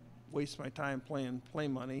 I don't waste my time playing play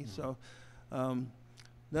money. So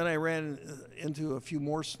then I ran into a few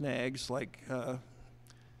more snags, like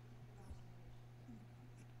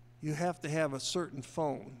you have to have a certain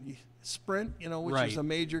phone. Sprint, you know, which is a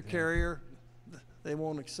major carrier, they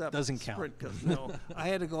won't accept Doesn't count. Sprint because no. I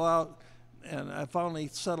had to go out, and I finally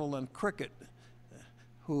settled on Cricket,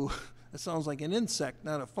 who it sounds like an insect,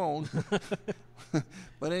 not a phone.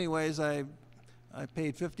 But anyways, I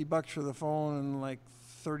paid $50 for the phone and like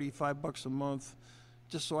 $35 a month,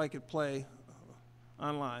 just so I could play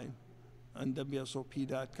online on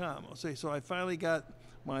WSOP.com. So I finally got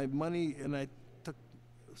my money, and I took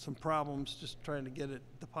some problems just trying to get it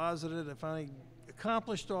deposited. I finally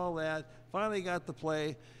accomplished all that, finally got to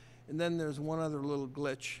play, and then there's one other little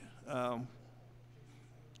glitch.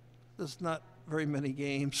 There's not very many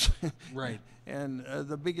games. Right. And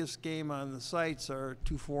the biggest game on the sites are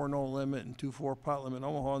 2-4 no limit and 2-4 pot limit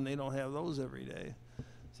Omaha, and they don't have those every day.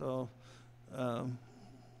 So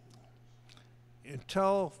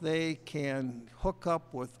until they can hook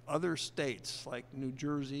up with other states, like New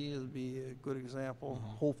Jersey would be a good example,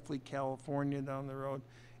 hopefully California down the road,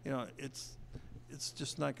 you know, it's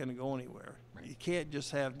just not going to go anywhere. Right. You can't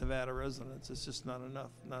just have Nevada residents. It's just not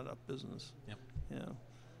enough business. Yep. You know?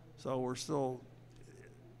 So we're still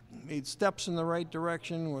made steps in the right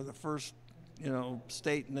direction. We're the first, you know,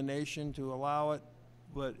 state in the nation to allow it,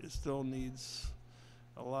 but it still needs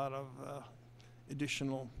a lot of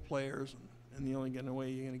additional players. And the only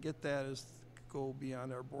way you're going to get that is to go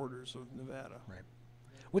beyond our borders of Nevada. Right.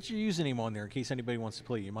 What's your username on there in case anybody wants to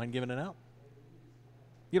play? You mind giving it out?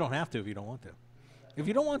 You don't have to if you don't want to. If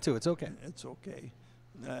you don't want to, it's okay. It's okay.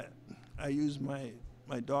 I use my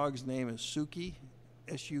dog's name is Suki,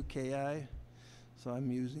 S-U-K-I. So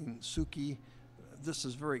I'm using Suki. This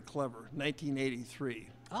is very clever. 1983.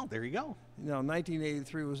 Oh, there you go. You know,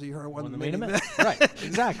 1983 was the year I won the main main event. Right,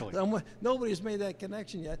 exactly. Nobody's made that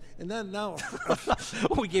connection yet. And then now.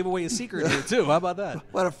 We gave away a secret here, too. How about that?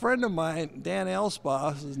 But a friend of mine, Dan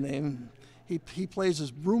Elsbaugh is his name, he plays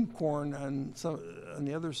his broomcorn on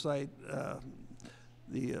the other site,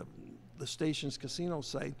 the station's casino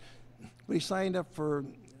site. But he signed up for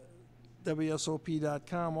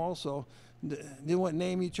WSOP.com also. You know what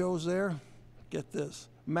name he chose there? Get this,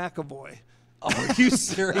 McEvoy. Oh, are you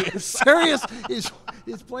serious? Serious.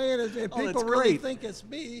 He's playing it, and people really great. think it's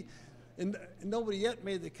me. And nobody yet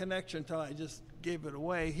made the connection until I just gave it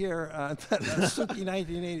away here. That Suki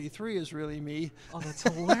 1983 is really me. Oh, that's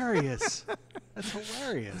hilarious. That's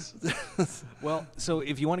hilarious. Well, so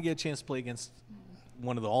if you want to get a chance to play against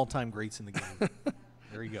one of the all-time greats in the game,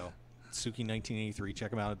 there you go. Suki 1983.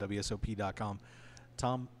 Check him out at WSOP.com.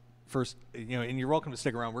 Tom, first, you know, and you're welcome to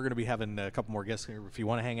stick around. We're going to be having a couple more guests here. If you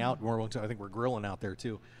want to hang out, more welcome to. I think we're grilling out there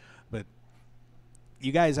too. But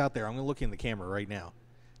you guys out there, I'm going to look in the camera right now.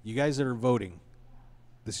 You guys that are voting,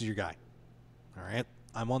 this is your guy. All right?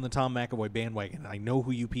 I'm on the Tom McEvoy bandwagon. I know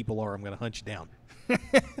who you people are. I'm going to hunt you down.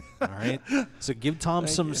 All right? So give Tom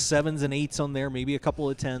Thank some you. 7s and 8s on there, maybe a couple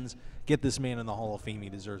of 10s. Get this man in the Hall of Fame. He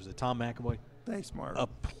deserves it. Tom McEvoy, Thanks, Mark. a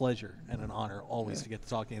pleasure and an honor always to get to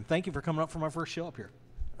talk to you. And thank you for coming up for my first show up here.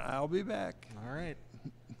 I'll be back. All right.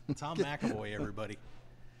 Tom McEvoy, everybody.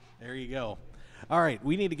 There you go. All right.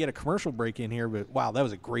 We need to get a commercial break in here, but wow, that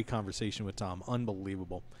was a great conversation with Tom.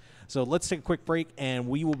 Unbelievable. So let's take a quick break, and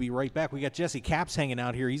we will be right back. We got Jesse Capps hanging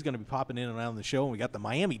out here. He's going to be popping in and out on the show, and we got the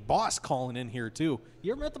Miami Boss calling in here, too.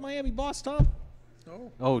 You ever met the Miami Boss, Tom?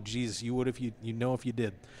 No. Oh, Jesus, you would if you know if you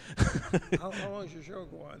did. How long does your show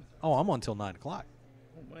go on? Oh, I'm on until 9 o'clock.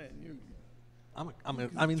 Oh, man, you.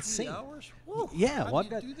 I'm insane. 3 hours? Whoa. Yeah, How well,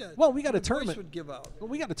 do you do that? well, we got My a tournament. voice would give out. Well,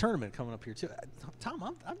 we got a tournament coming up here too.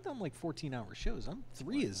 Tom, I've done like 14-hour shows.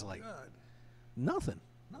 3 is like God. nothing.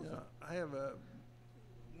 Yeah, I have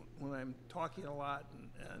when I'm talking a lot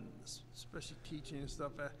and especially teaching and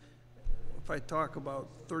stuff, if I talk about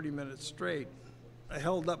 30 minutes straight, I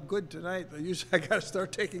held up good tonight. But usually I got to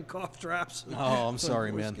start taking cough drops. Oh, I'm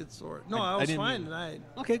sorry, voice man. gets sore. No, I was didn't fine mean- tonight.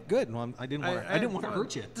 Okay, good. Well, I didn't want had to fun.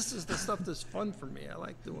 hurt you. This is the stuff that's fun for me. I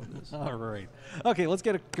like doing this. All right. Okay, let's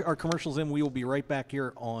get our commercials in. We will be right back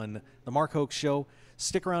here on the Mark Hoke Show.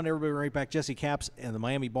 Stick around, everybody. Right back. Jesse Capps and the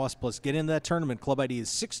Miami Boss Plus. Get into that tournament. Club ID is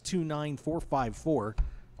 629454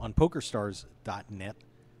 on PokerStars.net.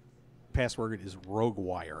 Password is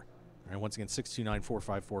RogueWire. All right, once again,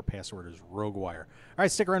 629454. Password is RogueWire. All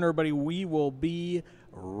right, stick around, everybody. We will be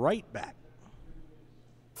right back.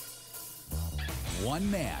 One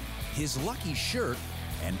man, his lucky shirt,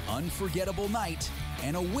 an unforgettable night,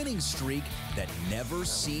 and a winning streak that never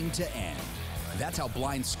seemed to end. That's how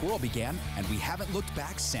Blind Squirrel began, and we haven't looked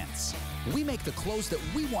back since. We make the clothes that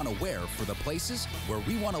we want to wear for the places where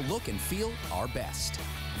we want to look and feel our best.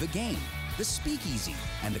 The game, the speakeasy,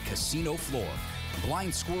 and the casino floor.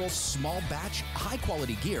 Blind Squirrel's small batch,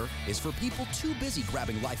 high-quality gear is for people too busy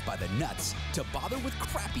grabbing life by the nuts to bother with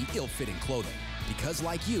crappy, ill-fitting clothing. Because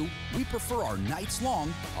like you, we prefer our nights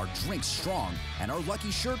long, our drinks strong, and our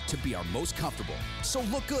lucky shirt to be our most comfortable. So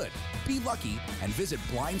look good, be lucky, and visit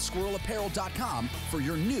blindsquirrelapparel.com for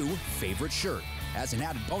your new favorite shirt. As an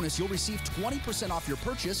added bonus, you'll receive 20% off your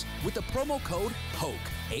purchase with the promo code HOKE,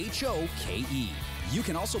 H-O-K-E. You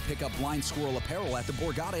can also pick up Blind Squirrel apparel at the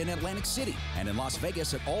Borgata in Atlantic City and in Las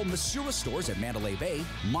Vegas at all Masura stores at Mandalay Bay,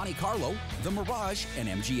 Monte Carlo, the Mirage, and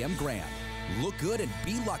MGM Grand. Look good and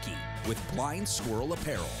be lucky with Blind Squirrel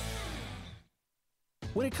apparel.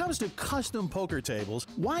 When it comes to custom poker tables,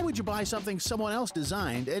 why would you buy something someone else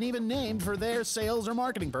designed and even named for their sales or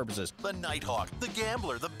marketing purposes? The Nighthawk, the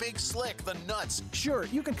Gambler, the Big Slick, the Nuts. Sure,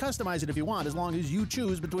 you can customize it if you want, as long as you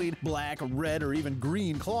choose between black, red, or even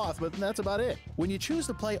green cloth, but that's about it. When you choose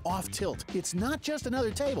to play off tilt, it's not just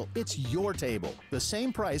another table, it's your table. The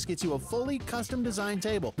same price gets you a fully custom designed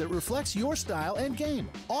table that reflects your style and game.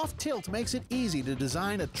 Off tilt makes it easy to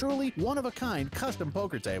design a truly one-of-a-kind custom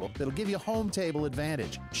poker table that'll give you home table advantage.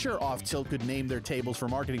 Sure, Off Tilt could name their tables for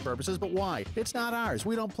marketing purposes, but why? It's not ours.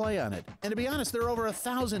 We don't play on it. And to be honest, there are over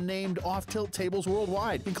 1,000 named Off Tilt tables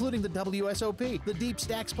worldwide, including the WSOP, the Deep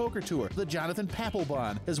Stacks Poker Tour, the Jonathan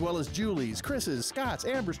Papelbon, as well as Julie's, Chris's, Scott's,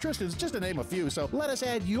 Amber's, Tristan's, just to name a few. So let us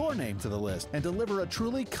add your name to the list and deliver a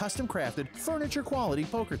truly custom-crafted, furniture-quality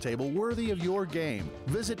poker table worthy of your game.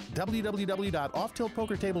 Visit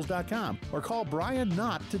www.offtiltpokertables.com or call Brian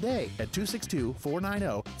Knott today at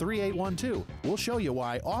 262-490-3812. We'll show you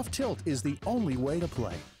why Off Tilt is the only way to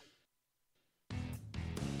play.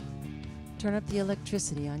 Turn up the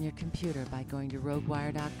electricity on your computer by going to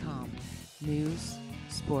RogueWire.com. News,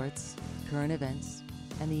 sports, current events,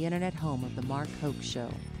 and the internet home of The Mark Hoke Show,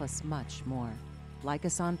 plus much more. Like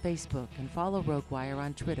us on Facebook and follow RogueWire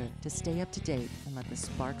on Twitter to stay up to date and let the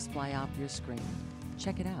sparks fly off your screen.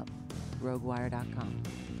 Check it out, RogueWire.com.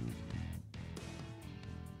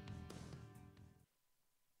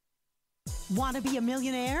 Want to be a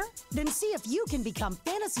millionaire? Then see if you can become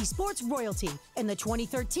fantasy sports royalty in the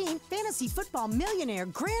 2013 Fantasy Football Millionaire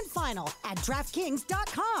Grand Final at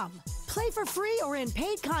DraftKings.com. Play for free or in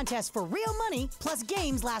paid contests for real money, plus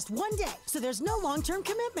games last one day, so there's no long-term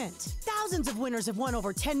commitment. Thousands of winners have won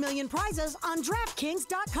over 10 million prizes on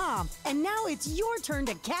DraftKings.com, and now it's your turn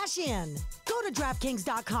to cash in. Go to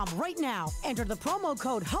DraftKings.com right now, enter the promo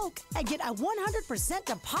code HOKE, and get a 100%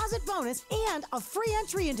 deposit bonus and a free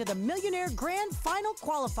entry into the Millionaire Grand Final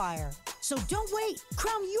qualifier. So don't wait.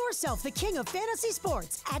 Crown yourself the king of fantasy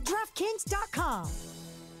sports at DraftKings.com.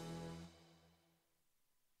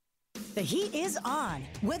 The heat is on.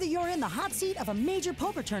 Whether you're in the hot seat of a major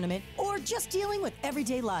poker tournament or just dealing with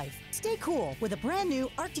everyday life, stay cool with a brand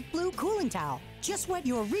new Arctic Blue cooling towel. Just wet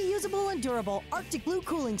your reusable and durable Arctic Blue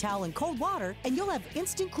cooling towel in cold water and you'll have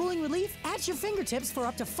instant cooling relief at your fingertips for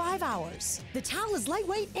up to 5 hours. The towel is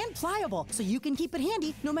lightweight and pliable, so you can keep it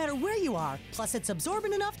handy no matter where you are. Plus, it's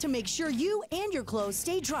absorbent enough to make sure you and your clothes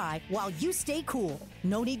stay dry while you stay cool.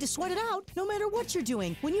 No need to sweat it out, no matter what you're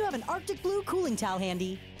doing, when you have an Arctic Blue cooling towel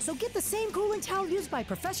handy. So get the same cooling towel used by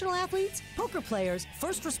professional athletes, poker players,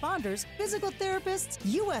 first responders, physical therapists,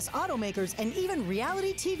 U.S. automakers, and even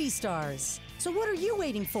reality TV stars. So what are you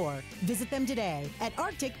waiting for? Visit them today at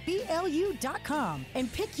arcticblu.com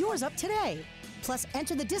and pick yours up today. Plus,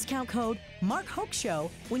 enter the discount code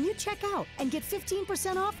MarkHokeShow when you check out and get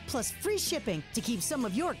 15% off plus free shipping to keep some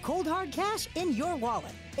of your cold hard cash in your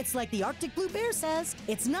wallet. It's like the Arctic Blue Bear says,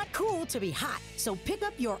 it's not cool to be hot. So pick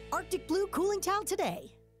up your Arctic Blue cooling towel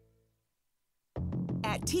today.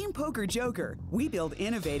 At Team Poker Joker, we build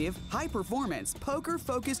innovative, high-performance,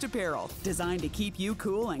 poker-focused apparel designed to keep you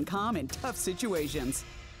cool and calm in tough situations.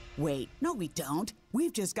 Wait, no we don't.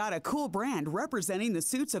 We've just got a cool brand representing the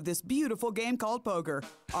suits of this beautiful game called poker.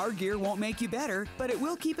 Our gear won't make you better, but it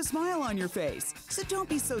will keep a smile on your face. So don't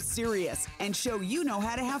be so serious and show you know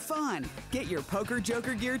how to have fun. Get your Poker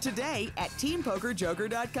Joker gear today at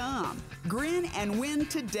TeamPokerJoker.com. Grin and win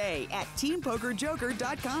today at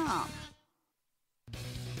TeamPokerJoker.com.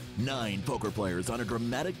 9 poker players on a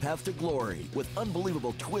dramatic path to glory with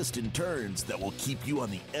unbelievable twists and turns that will keep you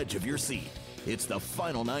on the edge of your seat. It's the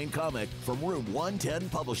Final 9 comic from Room 110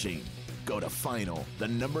 Publishing. Go to final, the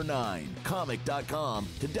number 9, comic.com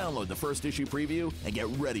to download the first issue preview and get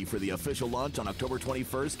ready for the official launch on October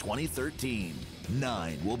 21st, 2013.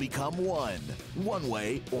 9 will become 1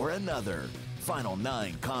 way or another.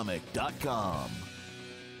 Final9comic.com.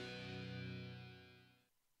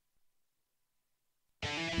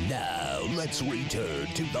 Now, let's return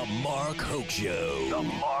to the Mark Hoke Show. The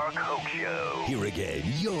Mark Hoke Show. Here again,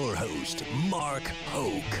 your host, Mark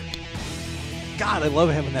Hoke. God, I love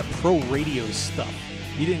having that pro radio stuff.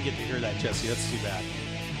 You didn't get to hear that, Jesse. That's too bad.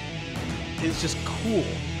 It's just cool.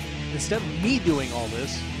 Instead of me doing all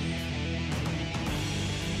this,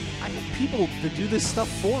 I have people to do this stuff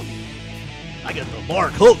for me. I got the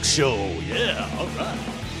Mark Hoke Show. Yeah, all right.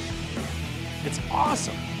 It's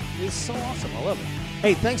awesome. It's so awesome. I love it.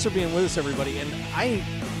 Hey, thanks for being with us, everybody. And I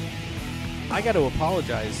got to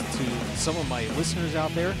apologize to some of my listeners out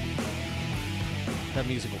there. That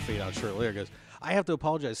music will fade out shortly. There it goes. I have to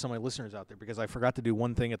apologize to some of my listeners out there because I forgot to do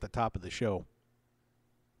one thing at the top of the show.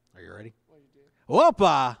 Are you ready? What you do?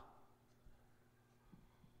 Whoopa!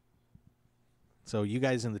 So you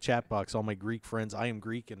guys in the chat box, all my Greek friends, I am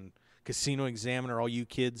Greek and Casino Examiner, all you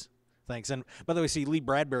kids, thanks. And by the way, see, Lee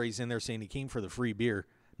Bradbury's in there saying he came for the free beer,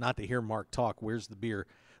 not to hear Mark talk. Where's the beer?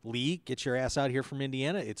 Lee, get your ass out here from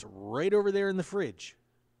Indiana. It's right over there in the fridge.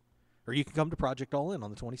 Or you can come to Project All In on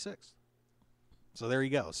the 26th. So there you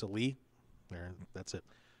go. So Lee, there, that's it.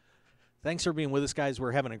 Thanks for being with us, guys.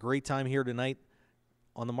 We're having a great time here tonight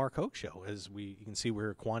on the Mark Hoke Show. As you can see,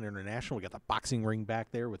 we're at Quanah International. We got the boxing ring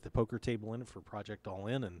back there with the poker table in it for Project All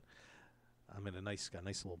In, and I'm in got a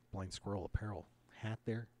nice little Blind Squirrel apparel hat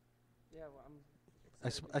there. Yeah, well, I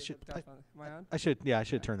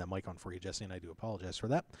should turn that mic on for you, Jesse, and I do apologize for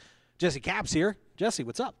that. Jesse Capps here. Jesse,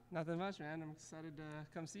 what's up? Nothing much, man. I'm excited to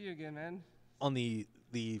come see you again, man. On the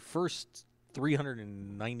first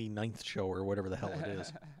 399th show or whatever the hell it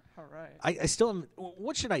is. All right. I still am.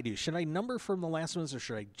 What should I do? Should I number from the last ones, or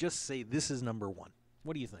should I just say this is number 1?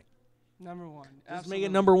 What do you think? Number 1. Just make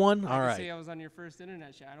it number 1? All right. Say I was on your first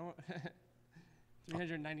internet show. I don't.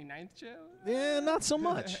 399th show? Yeah, not so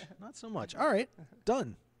much. Not so much. All right.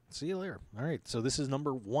 Done. See you later. All right. So this is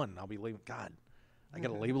number 1. I'll be labeling. God, I got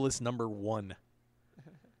to label this number 1.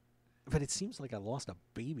 But it seems like I lost a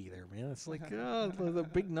baby there, man. It's like, the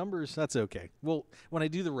big numbers. That's okay. Well, when I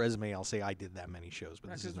do the resume, I'll say I did that many shows.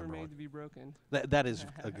 But this is number 1. Records were made to be broken. That is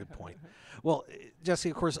a good point. Well, Jesse,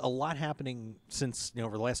 of course, a lot happening since,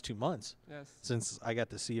 over the last 2 months. Yes. Since I got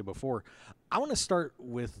to see you before. I want to start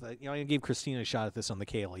with, I gave Christina a shot at this on the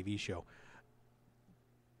KLAV show.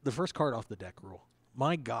 The first card off the deck rule.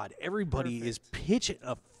 My God, everybody is pitching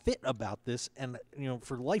a fit about this, and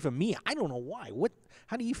for the life of me, I don't know why.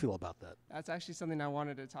 How do you feel about that? That's actually something I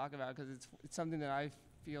wanted to talk about because it's something that I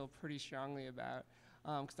feel pretty strongly about.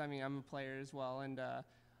 Because I'm a player as well, and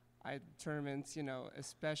tournaments,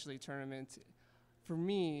 especially tournaments. For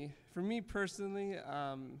me personally,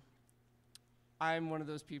 I'm one of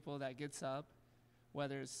those people that gets up,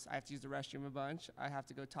 whether it's I have to use the restroom a bunch, I have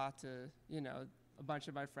to go talk to a bunch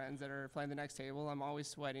of my friends that are playing the next table. I'm always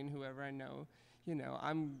sweating whoever I know.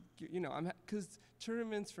 Because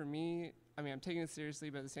tournaments for me, I'm taking it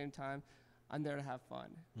seriously, but at the same time, I'm there to have fun.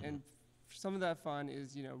 Mm-hmm. And some of that fun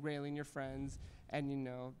is, railing your friends and,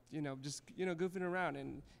 just, goofing around.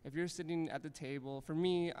 And if you're sitting at the table, for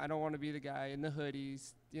me, I don't want to be the guy in the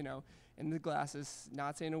hoodies, in the glasses,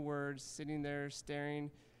 not saying a word, sitting there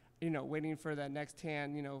staring, waiting for that next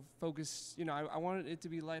hand, focus. I wanted it to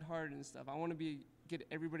be lighthearted and stuff. I want to get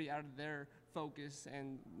everybody out of their focus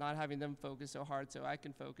and not having them focus so hard so I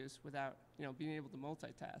can focus without, being able to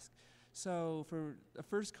multitask. So for the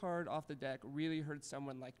first card off the deck really hurts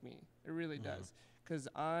someone like me. It really does. Because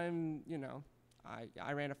I'm,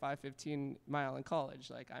 I ran a 5:15 mile in college.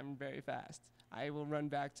 Like, I'm very fast. I will run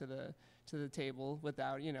back to the table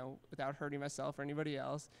without hurting myself or anybody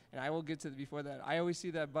else. And I will get to before that. I always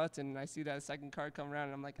see that button and I see that second card come around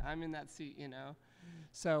and I'm like, I'm in that seat,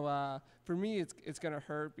 So for me, it's going to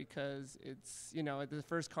hurt because it's, the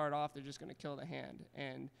first card off, they're just going to kill the hand.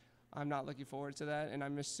 And I'm not looking forward to that. And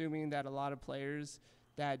I'm assuming that a lot of players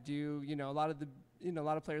that do, a lot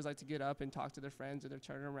of players like to get up and talk to their friends or they're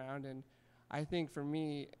turning around. And I think for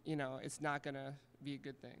me, it's not going to be a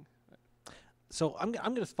good thing. So I'm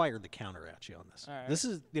going to fire the counter at you on this. All right. This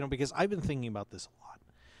is, because I've been thinking about this a lot.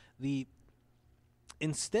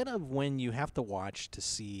 Instead of when you have to watch to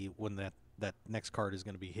see when that next card is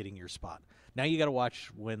going to be hitting your spot, now you got to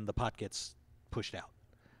watch when the pot gets pushed out,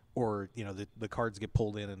 or the cards get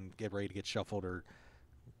pulled in and get ready to get shuffled, or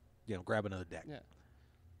grab another deck. Yeah.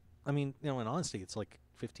 In honesty, it's like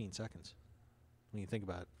 15 seconds. when you think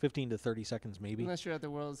about it. 15 to 30 seconds maybe. Unless you're at the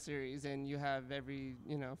World Series and you have every,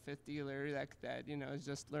 fifth dealer that is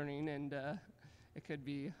just learning, and it could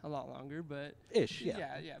be a lot longer, but Ish,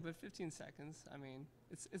 yeah. Yeah, but 15 seconds. I mean,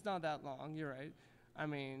 it's not that long. You're right. I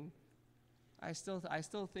mean, I still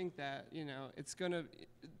think that, it's going to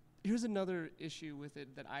here's another issue with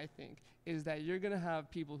it that I think is that you're going to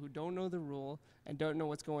have people who don't know the rule and don't know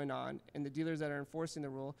what's going on, and the dealers that are enforcing the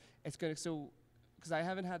rule, it's going to, because I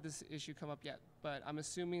haven't had this issue come up yet, but I'm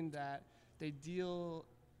assuming that they deal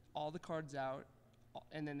all the cards out,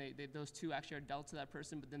 and then they those two actually are dealt to that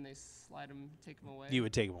person, but then they slide them, take them away. You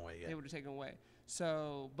would take them away, yeah. They would take them away.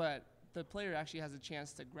 So, but the player actually has a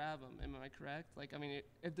chance to grab them. Am I correct? Like, I mean,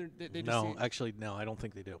 if they no, actually, no, I don't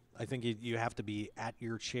think they do. I think you have to be at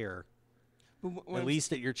your chair, at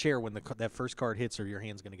least at your chair when that first card hits, or your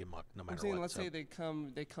hand's going to get mucked no matter I'm saying, what. let's say they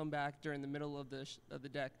come back during the middle of the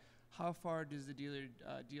deck. How far does the dealer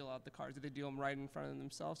deal out the cards? Do they deal them right in front of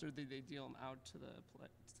themselves, or do they deal them out to the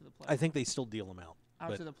player? I think they still deal them out.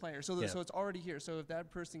 Out to the player. So so it's already here. So if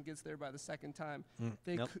that person gets there by the second time,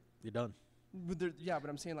 you're done. But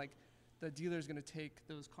I'm saying, like, the dealer is going to take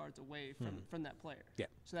those cards away from that player. Yeah.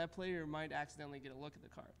 So that player might accidentally get a look at the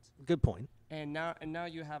cards. Good point. And now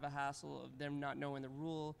you have a hassle of them not knowing the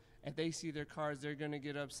rule. If they see their cards, they're going to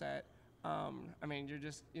get upset. I mean, you're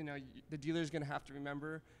just, the dealer's going to have to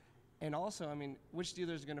remember. And also, I mean, which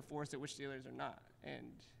dealers are going to force it, which dealers are not.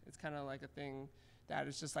 And it's kind of like a thing that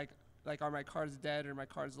is just like, are my cards dead or my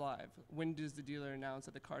cards live? When does the dealer announce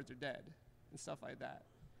that the cards are dead and stuff like that?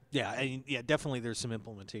 Yeah, definitely there's some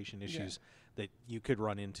implementation issues that you could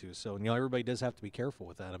run into. So, everybody does have to be careful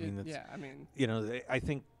with that. I mean, I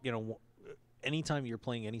think, anytime you're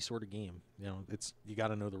playing any sort of game, you got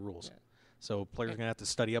to know the rules. Yeah. So players are going to have to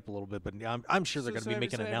study up a little bit, but I'm sure they're going to be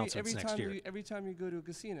making announcements next year. Every time you go to a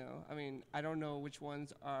casino, I mean, I don't know which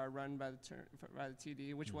ones are run by the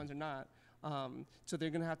TD, which ones are not. So they're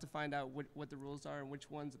going to have to find out what the rules are and which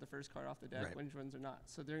ones are the first card off the deck, which ones are not.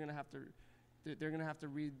 So they're going to have to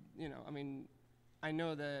read. I mean, I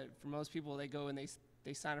know that for most people, they go and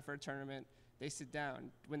they sign up for a tournament. They sit down.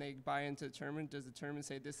 When they buy into the tournament, does the tournament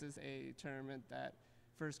say this is a tournament that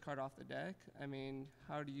first card off the deck? I mean,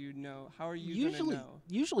 how do you know? How are you going to know?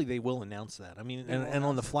 Usually they will announce that. I mean, and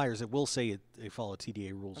on the flyers, it will say they follow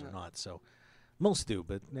TDA rules or not. So most do,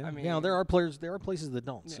 but there are places that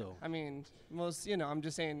don't. Yeah, so I mean, most, I'm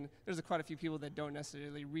just saying there's quite a few people that don't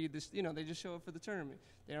necessarily read this. They just show up for the tournament.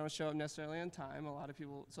 They don't show up necessarily on time. A lot of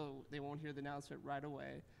people, so they won't hear the announcement right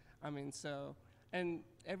away. I mean, so, and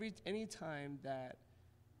any time that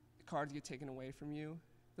cards get taken away from you,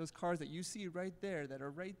 those cards that you see right there, that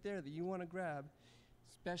you want to grab,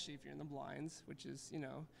 especially if you're in the blinds, which is,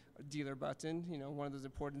 a dealer button, one of those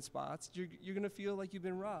important spots, you're going to feel like you've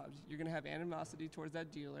been robbed. You're going to have animosity towards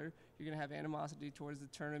that dealer. You're going to have animosity towards the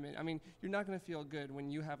tournament. I mean, you're not going to feel good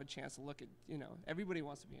when you have a chance to look at, everybody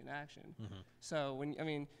wants to be in action. Mm-hmm. So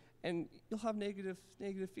and you'll have negative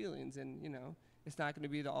feelings, and, it's not going to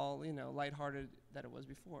be the all, lighthearted that it was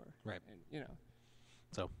before. Right. And,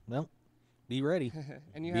 So, well, be ready.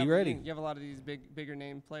 And you have a lot of these bigger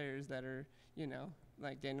name players that are,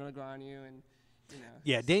 like Daniel Negreanu and,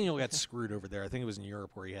 Yeah, Daniel got screwed over there. I think it was in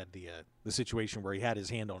Europe where he had the situation where he had his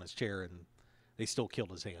hand on his chair and they still killed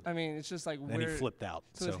his hand. I mean, it's just like then he flipped out.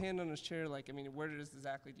 So his hand on his chair, like, I mean, where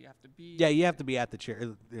exactly do you have to be? Yeah, you have to be at the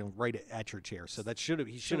chair, right at your chair. So that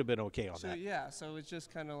he should have been okay on that. Yeah, so it's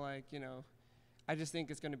just kind of like, I just think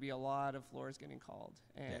it's going to be a lot of floors getting called,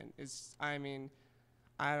 and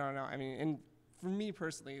I don't know. I mean, and for me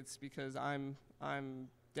personally, it's because I'm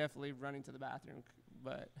definitely running to the bathroom,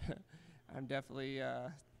 but I'm definitely,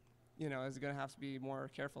 is going to have to be more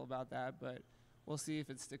careful about that. But we'll see if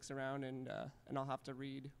it sticks around, and I'll have to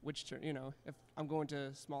read if I'm going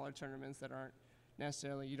to smaller tournaments that aren't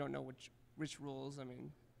necessarily, you don't know which rules. I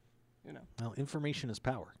mean, Well, information is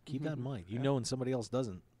power. Keep that in mind. And somebody else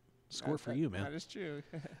doesn't. Score for you, man. That is true.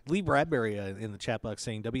 Lee Bradbury in the chat box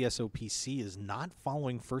saying WSOPC is not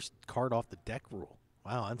following first card off the deck rule.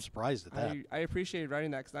 Wow, I'm surprised at that. I appreciate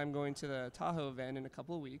writing that because I'm going to the Tahoe event in a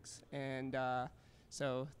couple of weeks, and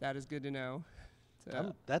so that is good to know.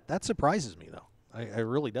 That surprises me, though. I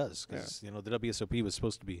really does, because the WSOP was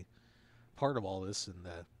supposed to be part of all this, and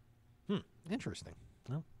interesting.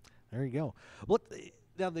 Well, there you go. What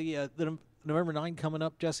now the November 9 coming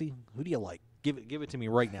up, Jesse? Who do you like? Give it to me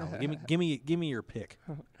right now. give me your pick.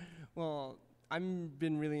 Well, I've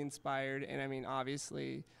been really inspired, and I mean,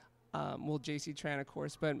 obviously, JC Tran, of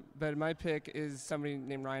course, but my pick is somebody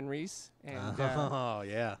named Ryan Reese, and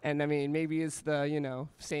yeah, and I mean, maybe it's the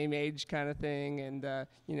same age kind of thing, and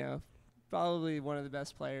probably one of the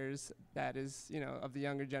best players that is, of the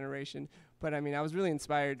younger generation. But I mean, I was really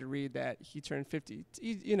inspired to read that he turned 50.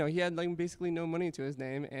 He had like basically no money to his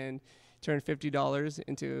name, and turned $50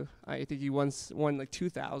 into, I think he once won like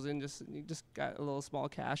 $2,000. He just got a little small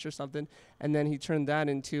cash or something, and then he turned that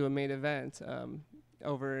into a main event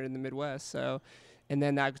over in the Midwest. So, and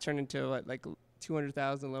then that turned into like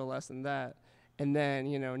 200,000, a little less than that. And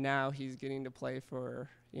then now he's getting to play for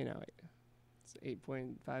it's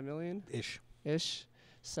 8.5 million ish.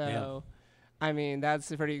 So. Yeah. I mean,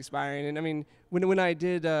 that's pretty inspiring. And I mean, when I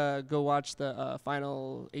did go watch the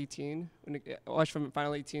Final 18, watch from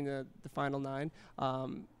Final 18 to the Final 9,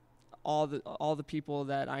 all the people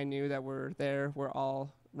that I knew that were there were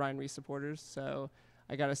all Ryan Reese supporters. So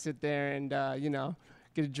I got to sit there and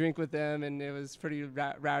get a drink with them, and it was pretty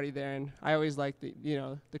rowdy there. And I always like the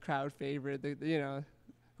crowd favorite,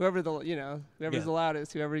 whoever's the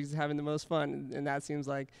loudest, whoever's having the most fun, and that seems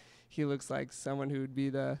like he looks like someone who would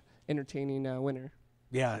be the entertaining winner.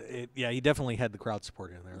 Yeah, he definitely had the crowd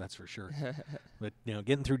support in there, that's for sure. But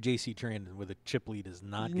getting through J.C. Tran with a chip lead is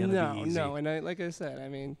not going to be easy. No, and like I said, I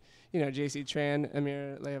mean, J.C. Tran,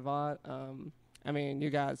 Amir Leavat, I mean, you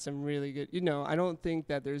got some really good. I don't think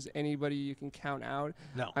that there's anybody you can count out.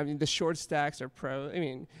 No. I mean, the short stacks are pro. I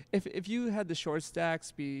mean, if you had the short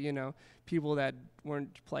stacks be people that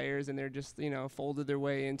weren't players and they're just folded their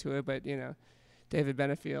way into it, but David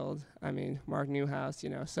Benefield, I mean, Mark Newhouse,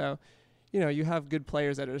 so, you have good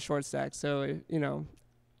players that are short stack. So,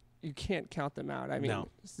 you can't count them out. I mean,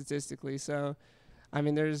 statistically. So, I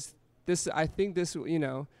mean, I think this,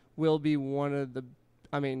 will be one of the,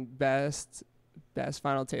 best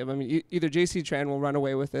final table. I mean, either J.C. Tran will run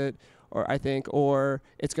away with it, or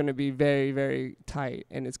it's going to be very, very tight,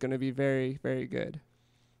 and it's going to be very, very good.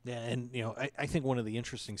 Yeah, and, I think one of the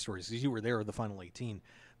interesting stories, because you were there at the Final 18,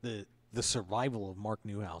 the survival of Mark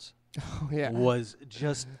Newhouse was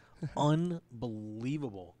just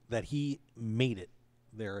unbelievable that he made it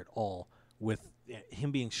there at all with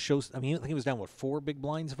him being I mean, I think he was down 4 big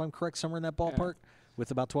blinds, if I'm correct, somewhere in that ballpark,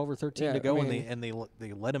 with about 12 or 13 to go, and they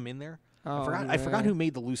let him in there. I forgot who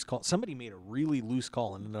made the loose call. Somebody made a really loose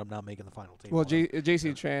call and ended up not making the final table. Well,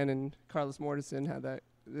 J.C. Tran and Carlos Mortensen had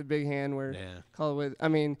the big hand where call with. I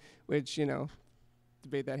mean, which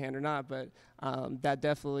debate that hand or not, but that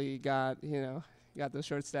definitely got those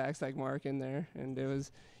short stacks like Mark in there, and it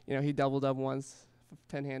was he doubled up once,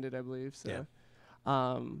 10-handed, I believe. So,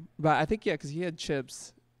 but I think because he had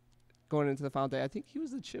chips going into the final day. I think he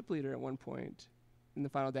was the chip leader at one point in the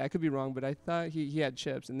final day. I could be wrong, but I thought he had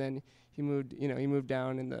chips, and then he moved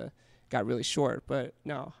down and got really short. But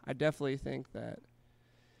no, I definitely think that.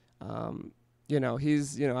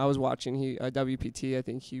 He's, I was watching WPT. I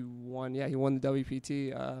think he won. Yeah, he won the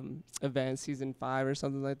WPT event, season 5 or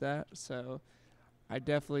something like that. So I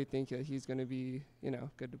definitely think that he's going to be,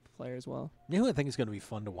 good to play as well. You know who I think is going to be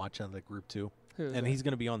fun to watch out of the group too? He's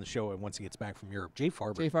going to be on the show once he gets back from Europe. Jay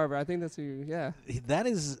Farber. I think that's who. Yeah. That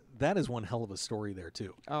is one hell of a story there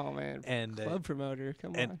too. Oh man. And club promoter.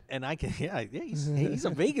 Come on. And I can. Yeah. He's a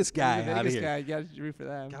Vegas guy. He's a Vegas guy. You got to root for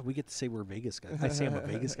that. God, we get to say we're Vegas guys. I say I'm a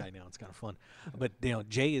Vegas guy now. It's kind of fun. But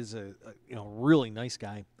Jay is a really nice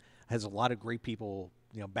guy. Has a lot of great people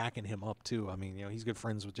backing him up too. I mean he's good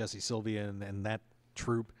friends with Jesse Sylvia and that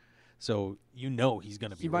troop. So he's going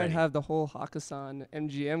to be. He might have the whole Hakkasan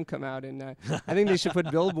MGM come out, and I think they should put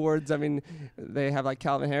billboards. I mean, they have like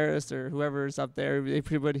Calvin Harris or whoever's up there. They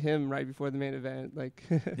put him right before the main event. Like,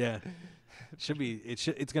 yeah, it's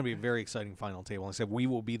going to be a very exciting final table. Like I said, we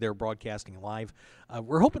will be there broadcasting live.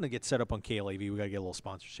 We're hoping to get set up on KLAV. We got to get a little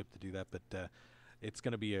sponsorship to do that, but it's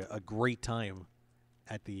going to be a great time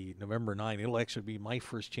at the November 9. It'll actually be my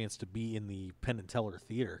first chance to be in the Penn and Teller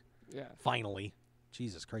Theater. Yeah, finally.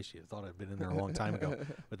 Jesus Christ, you thought I'd been in there a long time ago.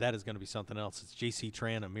 But that is going to be something else. It's J.C.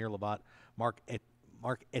 Tran, Amir Leavat, Mark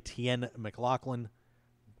Etienne McLaughlin.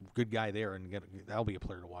 Good guy there, and that'll be a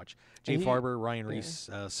player to watch. Jay Farber, Ryan Reese,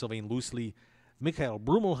 Sylvain Loosely, Mikhail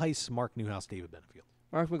Brumelheis, Mark Newhouse, David Benefield.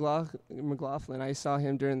 Mark McLaughlin, I saw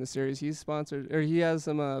him during the series. He's sponsored, or he has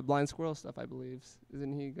some Blind Squirrel stuff, I believe.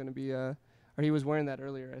 Isn't he going to be, or he was wearing that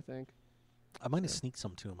earlier, I think. I might have sneaked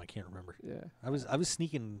some to him. I can't remember. Yeah, I was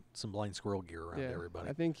sneaking some Blind Squirrel gear around everybody.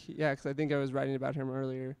 I think because I think I was writing about him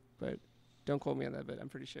earlier, but don't quote me on that. But I'm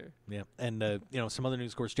pretty sure. Yeah, and some other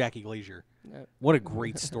news, of course, Jackie Glazier. Yep. What a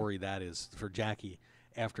great story that is for Jackie.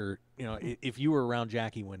 After if you were around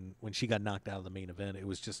Jackie when she got knocked out of the main event, it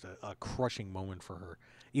was just a crushing moment for her.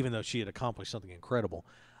 Even though she had accomplished something incredible,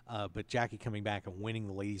 but Jackie coming back and winning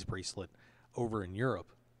the ladies bracelet over in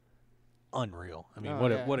Europe. unreal. I mean,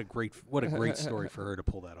 Oh, what a great story for her to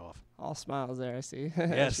pull that off. All smiles there, I see.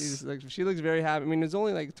 Yes. She looks very happy. I mean, it's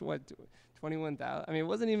only like 21,000. I mean, it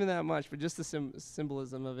wasn't even that much, but just the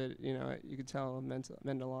symbolism of it, you know, you could tell it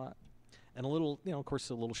meant a lot. And a little, you know, of course,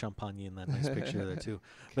 a little champagne in that nice picture there too.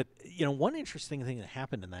 But you know, one interesting thing that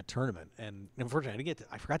happened in that tournament, and unfortunately,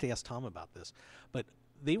 I forgot to ask Tom about this, but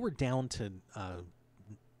they were down to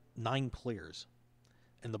 9 players,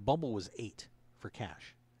 and the bubble was 8 for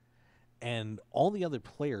cash, and all the other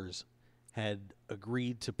players had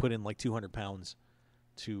agreed to put in like 200 pounds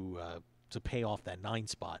to pay off that 9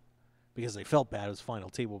 spot because they felt bad. It was final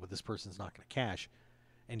table, but this person's not going to cash,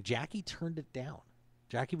 and Jackie turned it down.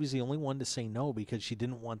 Jackie was the only one to say no because she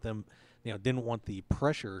didn't want them, you know, didn't want the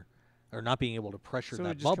pressure or not being able to pressure So that it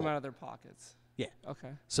would just bubble. come out of their pockets. Yeah. Okay.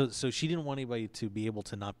 So she didn't want anybody to be able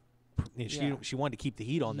to not. She wanted to keep the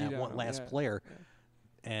heat on that one last player,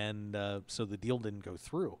 and so the deal didn't go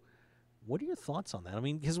through. What are your thoughts on that? I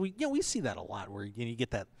mean, because we see that a lot where you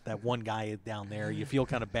get that one guy down there, you feel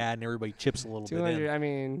kind of bad, and everybody chips a little bit 200. in. I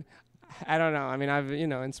mean, I don't know. I mean, I've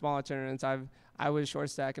in smaller tournaments, I was short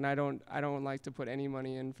stack, and I don't like to put any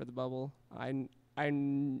money in for the bubble. I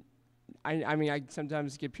mean, I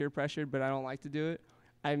sometimes get peer pressured, but I don't like to do it.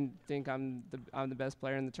 I think I'm the best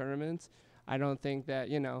player in the tournaments. I don't think that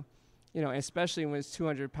especially when it's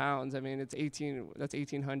 200 pounds. I mean, it's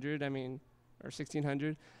 1,800. I mean, or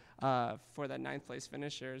 1,600 for that 9th place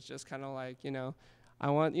finisher. It's just kind of like I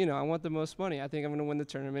want the most money. I think I'm going to win the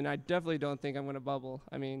tournament. I definitely don't think I'm going to bubble.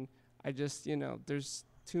 I mean, I just there's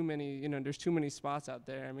too many spots out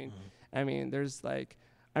there. I mean, there's like,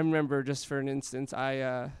 I remember just for an instance,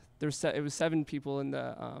 it was 7 people in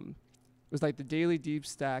the it was like the daily deep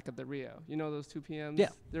stack at the Rio. You know those 2 p.m.s?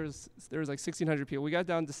 Yeah. There was like 1,600 people. We got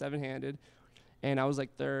down to 7-handed, and I was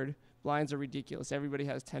like 3rd. Blinds are ridiculous. Everybody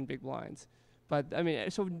has 10 big blinds, but I mean,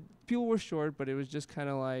 so people were short, but it was just kind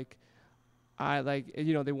of like,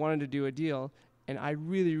 they wanted to do a deal. And I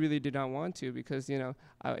really, really did not want to because,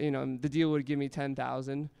 the deal would give me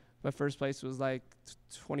 10,000, but first place was like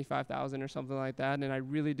 25,000 or something like that. And I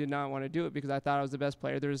really did not want to do it because I thought I was the best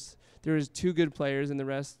player. There was 2 good players, and the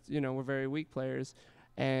rest, were very weak players.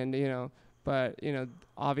 And, but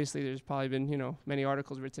obviously there's probably been, many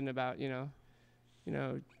articles written about,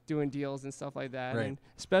 doing deals and stuff like that, right. And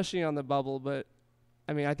especially on the bubble. But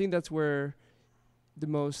I mean, I think that's where the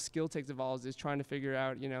most skill takes evolves is trying to figure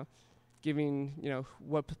out, giving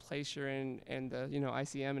what place you're in and the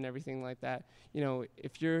ICM and everything like that.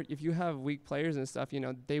 If you have weak players and stuff,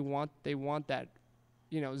 they want that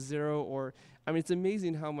 0 or I mean it's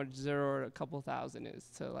amazing how much 0 or a couple thousand is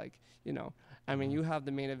to like I mean you have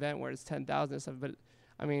the main event where it's 10,000 and stuff, but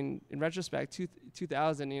I mean in retrospect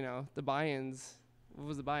 2,000 the buy-ins, what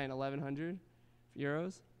was the buy-in, 1,100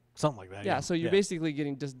 euros? Something like that. Yeah, so you're basically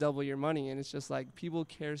getting just double your money, and it's just like people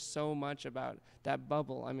care so much about that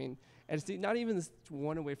bubble. I mean, and it's not even this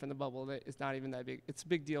one away from the bubble. It's not even that big. It's a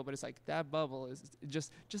big deal, but it's like that bubble is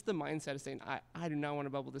just the mindset of saying, I do not want to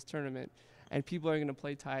bubble this tournament, and people are going to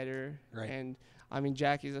play tighter. Right. And, I mean,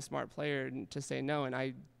 Jackie's a smart player to say no, and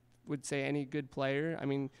I would say any good player, I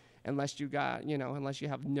mean, unless you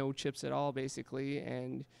have no chips at all, basically,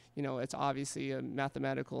 and, it's obviously a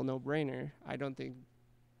mathematical no-brainer. I don't think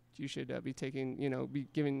you should be taking, be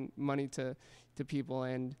giving money to people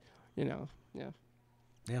and, yeah.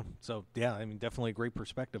 Yeah. So, yeah, I mean, definitely a great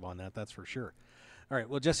perspective on that. That's for sure. All right.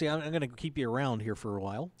 Well, Jesse, I'm going to keep you around here for a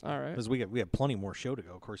while. All right. Because we have plenty more show to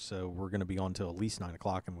go. Of course, we're going to be on till at least 9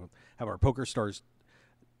 o'clock, and we'll have our Poker Stars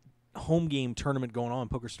home game tournament going on,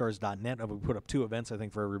 PokerStars.net. We put up 2 events, I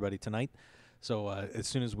think, for everybody tonight. So as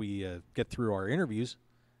soon as we get through our interviews,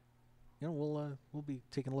 we'll be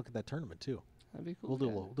taking a look at that tournament too. That'd be cool.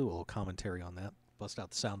 We'll do a little commentary on that. Bust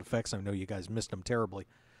out the sound effects. I know you guys missed them terribly.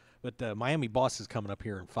 But Miami Boss is coming up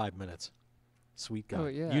here in 5 minutes. Sweet guy. Oh,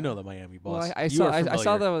 yeah. You know the Miami Boss. Well, I saw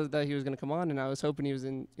that he was going to come on, and I was hoping he was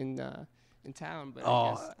in town. But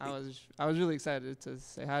I was really excited to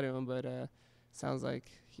say hi to him. But sounds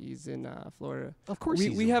like he's in Florida. Of course,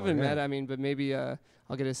 we haven't met. I mean, but maybe I'll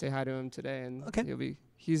get to say hi to him today, and okay.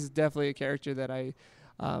 He's definitely a character that I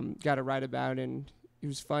got to write about, and he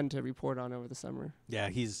was fun to report on over the summer. Yeah,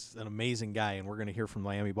 he's an amazing guy, and we're going to hear from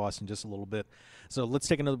Miami Boss in just a little bit. So let's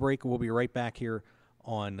take another break. We'll be right back here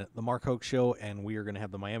on the Mark Hoke Show, and we are going to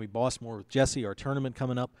have the Miami Boss more with Jesse, our tournament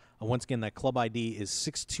coming up. Once again, that club ID is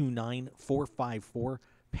 629454.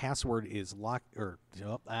 Password is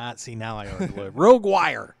Rogue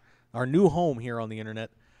Wire, our new home here on the internet.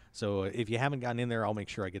 So if you haven't gotten in there, I'll make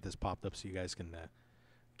sure I get this popped up so you guys can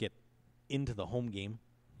get into the home game.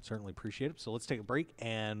 Certainly appreciate it. So let's take a break,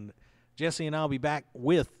 and Jesse and I will be back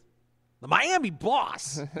with The Miami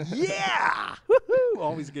Boss. Yeah! Woohoo!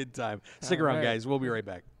 Always a good time. Stick around, right. guys. We'll be right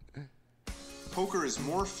back. Poker is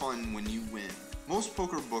more fun when you win. Most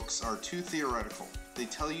poker books are too theoretical. They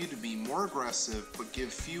tell you to be more aggressive, but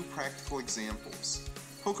give few practical examples.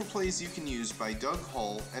 Poker Plays You Can Use by Doug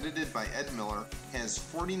Hull, edited by Ed Miller, has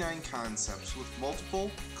 49 concepts with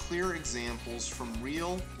multiple, clear examples from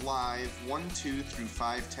real, live 1-2 through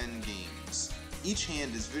 5-10 games. Each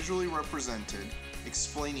hand is visually represented,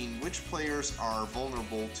 explaining which players are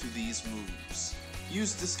vulnerable to these moves.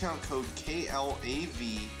 Use discount code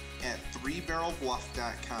KLAV at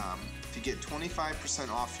 3barrelbluff.com to get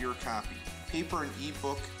 25% off your copy. Paper and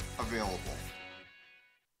ebook available.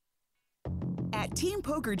 At Team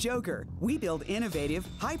Poker Joker, we build innovative,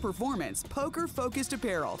 high-performance, poker-focused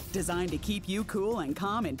apparel designed to keep you cool and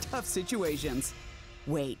calm in tough situations.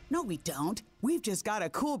 Wait, no we don't. We've just got a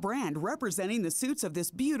cool brand representing the suits of this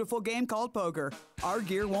beautiful game called poker. Our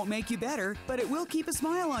gear won't make you better, but it will keep a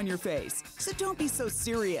smile on your face. So don't be so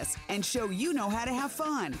serious and show you know how to have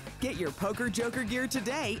fun. Get your Poker Joker gear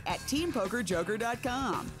today at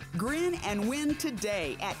TeamPokerJoker.com. Grin and win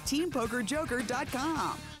today at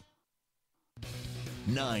TeamPokerJoker.com.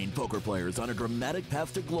 9 poker players on a dramatic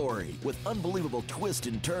path to glory with unbelievable twists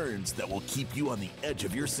and turns that will keep you on the edge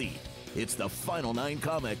of your seat. It's the Final 9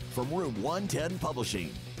 comic from Room 110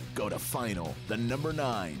 Publishing. Go to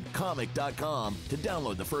final9comic.com to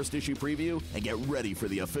download the first issue preview and get ready for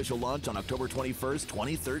the official launch on October 21st,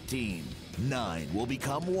 2013. 9 will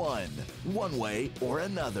become 1, one way or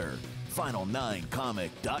another.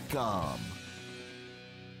 Final9comic.com.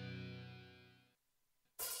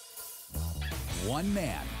 One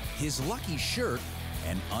man, his lucky shirt,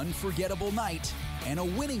 an unforgettable night, and a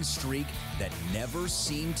winning streak that never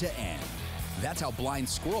seemed to end. That's how Blind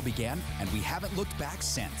Squirrel began, and we haven't looked back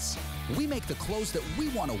since. We make the clothes that we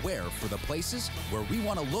want to wear for the places where we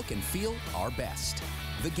want to look and feel our best.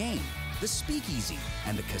 The game, the speakeasy,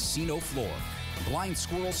 and the casino floor. Blind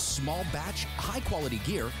Squirrel's small batch, high-quality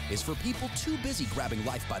gear is for people too busy grabbing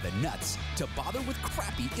life by the nuts to bother with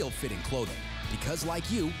crappy, ill-fitting clothing. Because like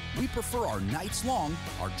you, we prefer our nights long,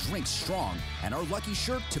 our drinks strong, and our lucky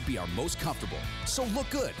shirt to be our most comfortable. So look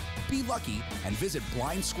good, be lucky, and visit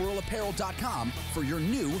blindsquirrelapparel.com for your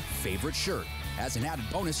new favorite shirt. As an added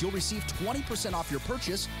bonus, you'll receive 20% off your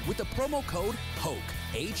purchase with the promo code HOKE,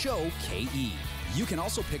 H-O-K-E. You can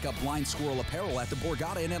also pick up Blind Squirrel apparel at the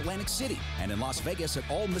Borgata in Atlantic City and in Las Vegas at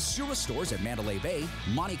all Masura stores at Mandalay Bay,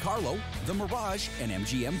 Monte Carlo, The Mirage, and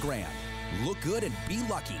MGM Grand. Look good and be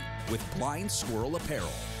lucky with Blind Squirrel Apparel.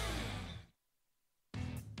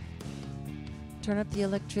 Turn up the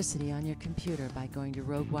electricity on your computer by going to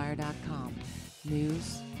RogueWire.com.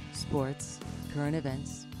 News, sports, current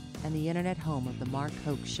events, and the internet home of The Mark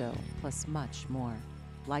Hoke Show, plus much more.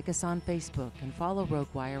 Like us on Facebook and follow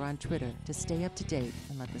RogueWire on Twitter to stay up to date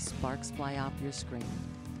and let the sparks fly off your screen.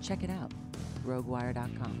 Check it out,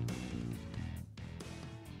 RogueWire.com.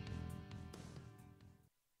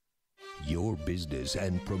 Your business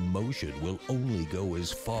and promotion will only go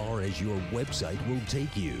as far as your website will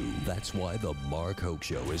take you. That's why the Mark Hoke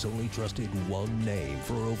Show has only trusted one name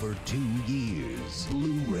for over 2 years,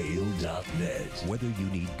 BlueRail.net. Whether you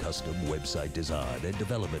need custom website design and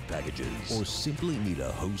development packages or simply need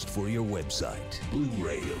a host for your website, Blue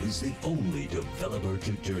Rail is the only developer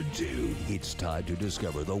to turn to. It's time to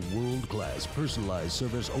discover the world-class personalized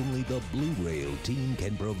service only the Blue Rail team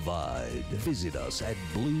can provide. Visit us at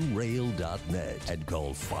BlueRail.net and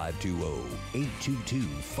call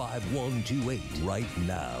 520-822-5128 right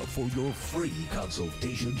now for your free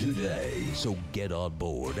consultation today. So get on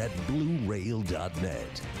board at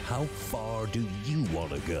BlueRail.net. How far do you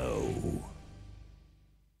want to go?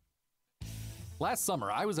 Last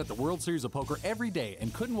summer, I was at the World Series of Poker every day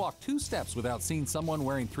and couldn't walk 2 steps without seeing someone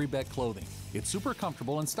wearing 3Bet clothing. It's super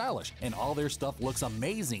comfortable and stylish, and all their stuff looks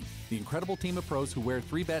amazing. The incredible team of pros who wear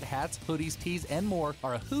 3Bet hats, hoodies, tees, and more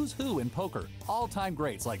are a who's who in poker. All-time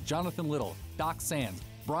greats like Jonathan Little, Doc Sands,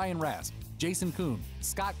 Brian Rask, Jason Kuhn,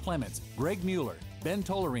 Scott Clements, Greg Mueller, Ben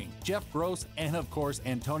Tollering, Jeff Gross, and of course,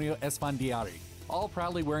 Antonio Esfandiari, all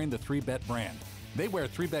proudly wearing the 3Bet brand. They wear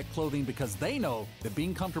 3Bet clothing because they know that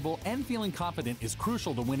being comfortable and feeling confident is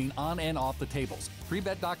crucial to winning on and off the tables.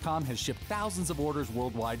 3Bet.com has shipped thousands of orders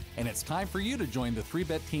worldwide, and it's time for you to join the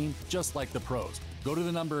 3Bet team just like the pros. Go to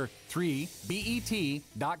the number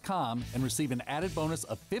 3bet.com and receive an added bonus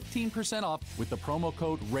of 15% off with the promo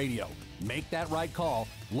code RADIO. Make that right call.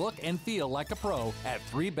 Look and feel like a pro at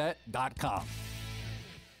 3bet.com.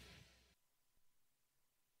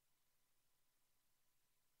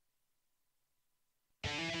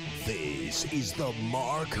 This This is the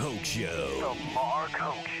Mark Hoke Show. The Mark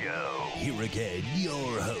Hoke Show. Here again,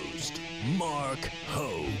 your host, Mark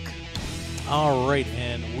Hoke. All right,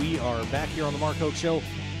 and we are back here on the Mark Hoke Show,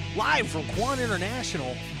 live from Quan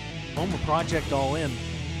International, home of Project All In.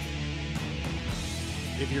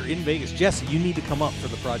 If you're in Vegas, Jesse, you need to come up for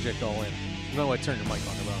the Project All In. No, I turned your mic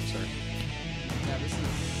on. I'm sorry. Yeah, this is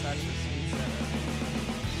such a sweet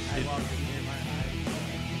setup. I walked in here,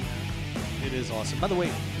 It is awesome. By the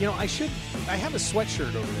way, you know, I have a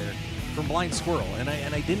sweatshirt over there from Blind Squirrel, and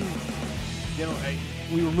I didn't, you know,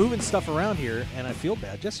 we were moving stuff around here, and I feel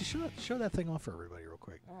bad. Jesse, show that thing off for everybody real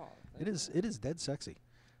quick. Oh, it is dead sexy.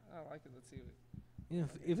 I like it. Let's see it. Yeah,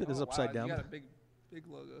 if it is upside down. You got a big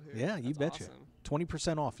logo here. Yeah, you betcha. Awesome.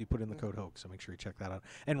 20% off. You put in the code Hoke, so make sure you check that out.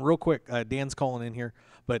 And real quick, Dan's calling in here,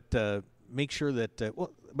 but make sure that.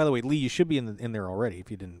 Well, by the way, Lee, you should be in there already if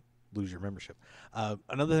you didn't lose your membership.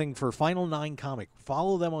 Another thing for Final 9 Comic,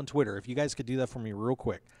 follow them on Twitter. If you guys could do that for me real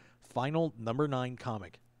quick. Final number 9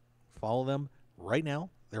 Comic. Follow them right now.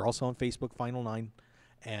 They're also on Facebook, Final 9.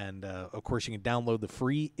 And, of course, you can download the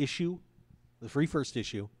free issue, the free first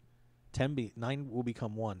issue. 9 will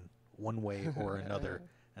become one way or another.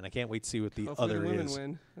 And I can't wait to see what the Hopefully other the women is.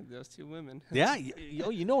 win. Those two women. Yeah,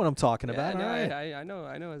 you know what I'm talking about. No, All right. I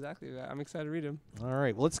know exactly. I'm excited to read them. All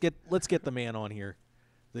right, well, let's get the man on here.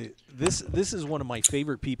 This is one of my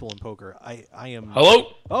favorite people in poker. I am.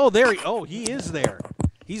 Hello. Oh, he is there.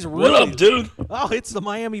 He's really. What up, dude? Oh, it's the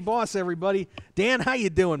Miami boss, everybody. Dan, how you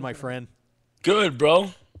doing, my friend? Good,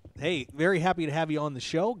 bro. Hey, very happy to have you on the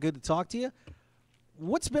show. Good to talk to you.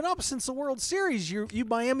 What's been up since the World Series? You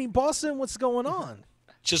Miami Boston? What's going on?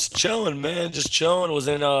 Just chilling, man. Just chilling. Was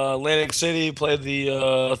in Atlantic City. Played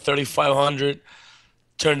the 3,500.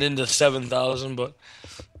 Turned into 7,000, but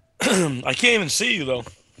I can't even see you though.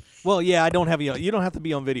 Well, yeah, I don't have you. You don't have to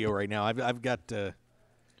be on video right now. I've got.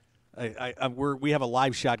 We have a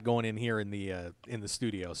live shot going in here in the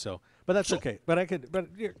studio. So, but that's okay. But I could. But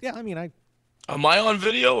yeah, I mean, Am I on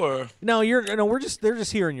video or? No, they're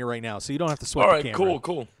just hearing you right now, so you don't have to sweat All the right, camera.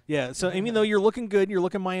 cool. Yeah, so even though you're looking good, you're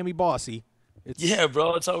looking Miami bossy. Yeah,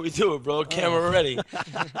 bro, that's how we do it, bro. Camera ready.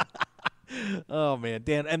 Oh man,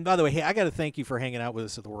 Dan, and by the way, hey, I got to thank you for hanging out with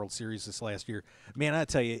us at the World Series this last year. Man, I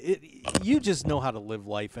tell you, you just know how to live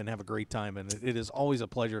life and have a great time, and it is always a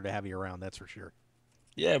pleasure to have you around. That's for sure.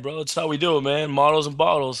 Yeah, bro, that's how we do it, man. Models and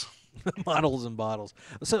bottles. Models and bottles.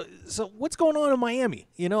 So what's going on in Miami?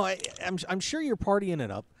 You know, I'm sure you're partying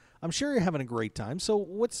it up. I'm sure you're having a great time. So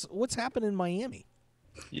what's happening in Miami?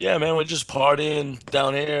 Yeah, man, we're just partying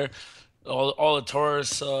down here. All the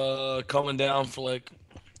tourists coming down for like.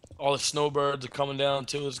 All the snowbirds are coming down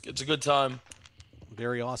too. It's a good time.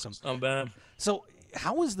 Very awesome. It's not bad. So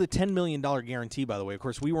how was the $10 million guarantee, by the way? Of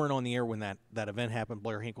course, we weren't on the air when that event happened.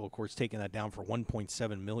 Blair Hinkle, of course, taking that down for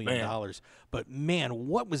 $1.7 million. But, man,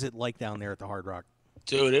 what was it like down there at the Hard Rock?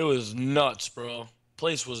 Dude, it was nuts, bro.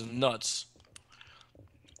 Place was nuts.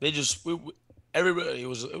 They just everybody, it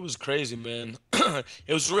was crazy, man.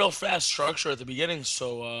 It was real fast structure at the beginning,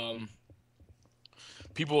 so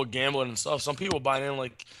people were gambling and stuff. Some people buying in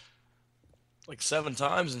like 7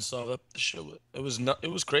 times and stuff. That shit, it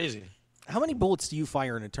was crazy. How many bullets do you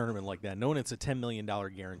fire in a tournament like that, knowing it's a $10 million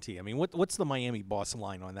guarantee? I mean, what's the Miami boss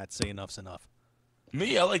line on that? Say enough's enough.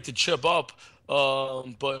 Me, I like to chip up,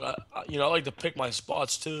 but I like to pick my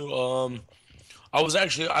spots too. I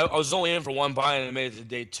was only in for one buy and I made it to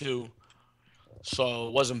day 2, so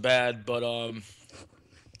it wasn't bad. But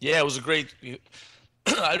yeah, it was a great.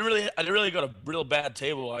 I really got a real bad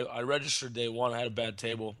table. I registered day 1. I had a bad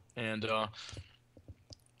table, and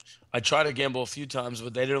I tried to gamble a few times,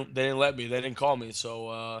 but they didn't let me. They didn't call me, so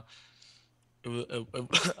I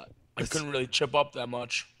couldn't really chip up that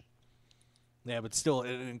much. Yeah, but still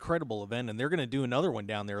an incredible event, and they're going to do another one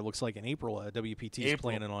down there. It looks like in April. WPT is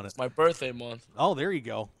planning on it. It's my birthday month. Oh, there you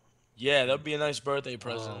go. Yeah, that'd be a nice birthday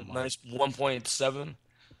present. Nice 1.7.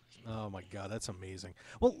 Oh my God, that's amazing.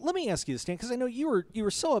 Well, let me ask you this, Dan, because I know you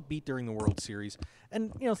were so upbeat during the World Series,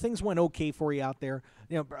 and things went okay for you out there.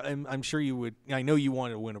 I'm sure you would. I know you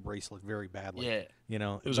wanted to win a bracelet very badly. Yeah.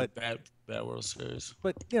 It was a bad World Series.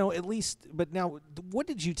 But at least. But now, what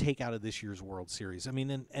did you take out of this year's World Series? I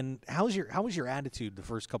mean, and how was your attitude the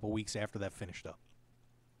first couple weeks after that finished up?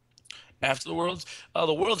 After the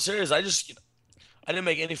World Series, I didn't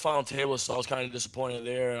make any final tables, so I was kind of disappointed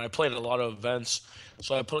there. And I played at a lot of events,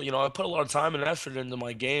 so I put a lot of time and effort into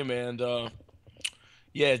my game, and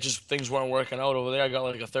yeah, just things weren't working out over there. I got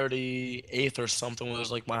like a 38th or something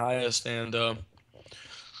was like my highest, and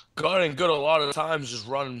got in good a lot of times just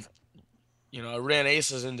running. I ran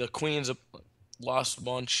aces into queens, lost a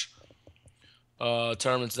bunch.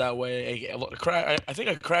 tournaments that way. I think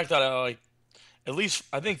I cracked out like at least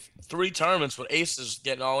I think 3 tournaments with aces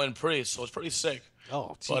getting all in pretty. So it's pretty sick.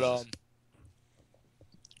 Oh, Jesus. But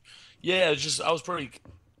yeah, it's just I was pretty.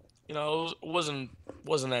 It wasn't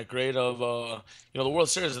that great of the World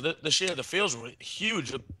Series this year. The fields were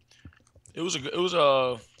huge. It was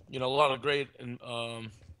a a lot of great and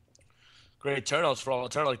great turnouts for all the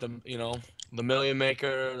tournaments, like the Million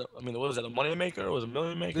Maker. I mean, what was that? The Money Maker? Was it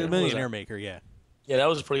Million Maker? The Millionaire Maker, yeah. Yeah, that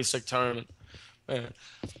was a pretty sick tournament. Man,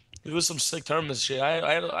 it was some sick tournaments. Shit,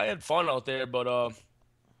 I had fun out there, but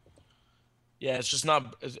yeah, it's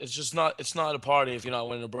not a party if you're not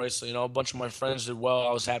winning a bracelet. A bunch of my friends did well.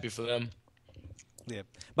 I was happy for them. Yeah.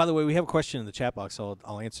 By the way, we have a question in the chat box.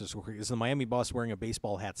 I'll answer this real quick. Is the Miami Boss wearing a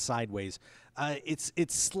baseball hat sideways? It's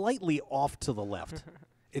slightly off to the left.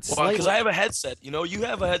 It's because I have a headset. You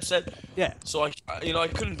have a headset. Yeah. So I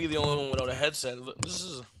couldn't be the only one without a headset. This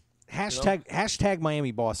is hashtag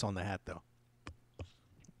Miami Boss on the hat though.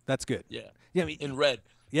 That's good. Yeah. Yeah. I mean, in red.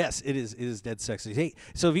 Yes, it is. It is dead sexy. Hey,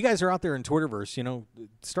 so if you guys are out there in Twitterverse,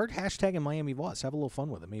 start hashtagging Miami Boss. Have a little fun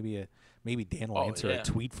with it. Maybe Dan will answer a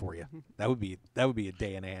tweet for you. That would be a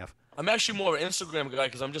day and a half. I'm actually more of an Instagram guy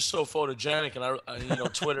because I'm just so photogenic, and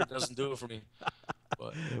Twitter doesn't do it for me.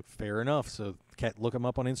 But. Fair enough. So look him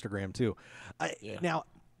up on Instagram too. Now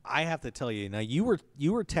I have to tell you. Now you were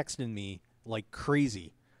texting me like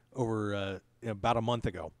crazy over about a month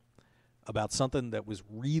ago about something that was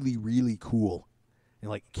really, really cool. And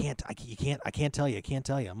like, I can't tell you.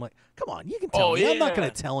 I'm like, come on, you can tell me. Yeah. I'm not going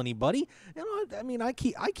to tell anybody. I mean, I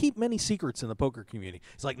keep many secrets in the poker community.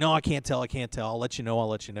 It's like, no, I can't tell. I'll let you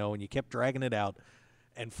know. And you kept dragging it out.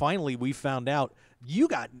 And finally, we found out you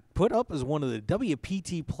got put up as one of the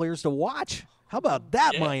WPT players to watch. How about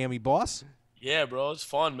that, Miami Boss? Yeah, bro, it's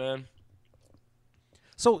fun, man.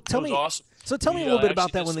 So tell me, awesome. So tell me a little bit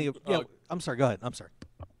about that when they. I'm sorry. Go ahead. I'm sorry.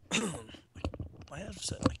 My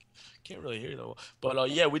headset, can't really hear you though.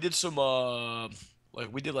 But yeah, we did some some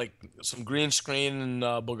green screen and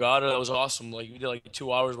Bogota. That was awesome. Like we did like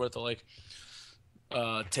 2 hours worth of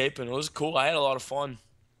taping. It was cool. I had a lot of fun.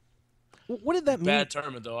 What did that mean? Bad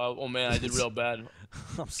tournament though. Oh man, I did real bad.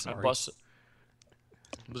 I'm sorry. I busted.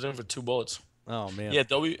 I was in for 2 bullets. Oh man. Yeah,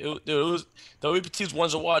 WPT's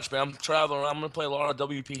ones to watch, man. I'm traveling around. I'm gonna play a lot of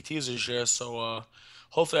WPTs this year, so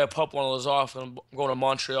hopefully I pop one of those off. I'm going to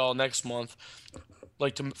Montreal next month.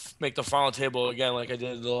 Like to make the final table again, like I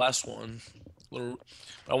did the last one. But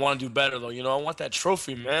I want to do better though. I want that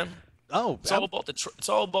trophy, man. Oh, it's all about it's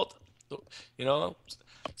all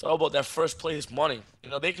about that first place money.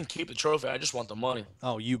 They can keep the trophy. I just want the money.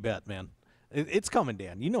 Oh, you bet, man. It's coming,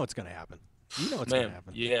 Dan. You know it's gonna happen. Gonna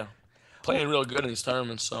happen. Yeah, playing real good in these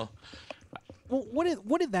tournaments. So, well,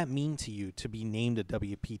 what did that mean to you to be named a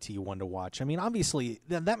WPT one to watch? I mean, obviously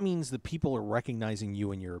that means that people are recognizing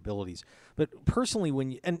you and your abilities. But personally,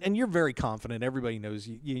 when and you're very confident, everybody knows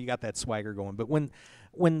you got that swagger going. But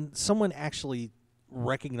when someone actually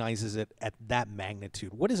recognizes it at that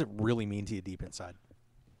magnitude, what does it really mean to you deep inside?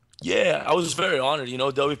 Yeah, I was very honored.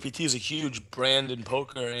 WPT is a huge brand in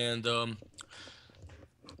poker, and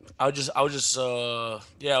it's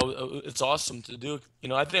awesome to do.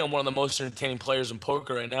 I think I'm one of the most entertaining players in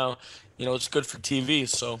poker right now. It's good for TV,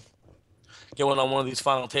 so getting on one of these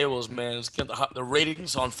final tables, man, it's the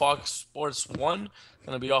ratings on Fox Sports 1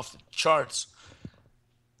 gonna be off the charts.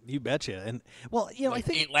 You betcha. And well, I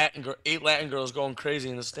think eight Latin girls going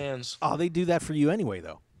crazy in the stands. Oh, they do that for you anyway,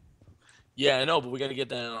 though. Yeah, I know, but we got to get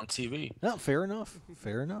that on TV. No, fair enough.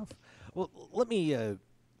 Fair enough. Well, let me.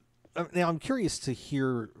 Now I'm curious to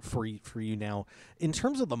hear for you now in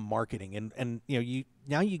terms of the marketing and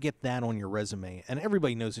you get that on your resume and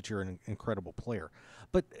everybody knows that you're an incredible player,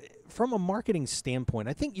 but from a marketing standpoint,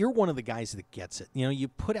 I think you're one of the guys that gets it. You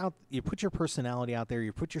put your personality out there,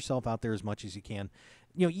 you put yourself out there as much as you can.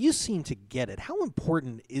 You seem to get it. How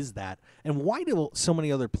important is that, and why do so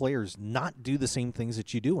many other players not do the same things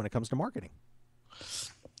that you do when it comes to marketing?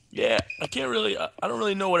 Yeah, I don't really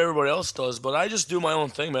know what everybody else does, but I just do my own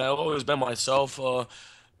thing, man. I've always been myself, and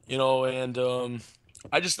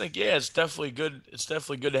I just think, it's definitely good. It's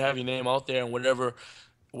definitely good to have your name out there in whatever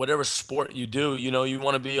sport you do. You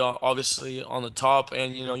want to be obviously on the top,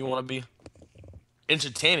 and you want to be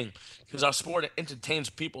entertaining because our sport entertains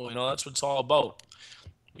people. That's what it's all about.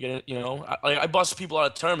 I bust people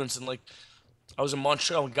out of tournaments, and I was in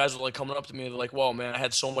Montreal and guys were coming up to me. They're like, "Whoa, man, I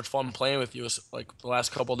had so much fun playing with you. It's the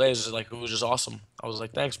last couple of days, it was just awesome." I was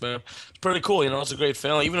like, "Thanks, man. It's pretty cool. It's a great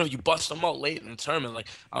feeling. Even if you bust them out late in the tournament,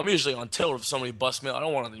 I'm usually on tilt if somebody busts me out. I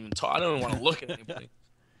don't want to even talk. I don't even want to look at anybody."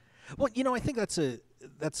 Well, I think that's a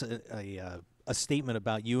statement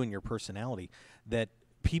about you and your personality that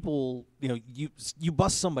people, you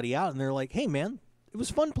bust somebody out and they're like, hey, man, it was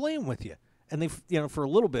fun playing with you. And they, for a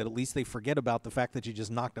little bit, at least they forget about the fact that you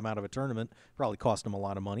just knocked them out of a tournament, probably cost them a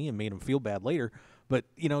lot of money and made them feel bad later. But,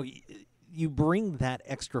 you bring that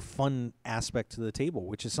extra fun aspect to the table,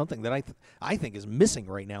 which is something that I think is missing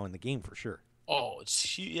right now in the game for sure. Oh,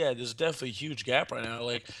 there's definitely a huge gap right now.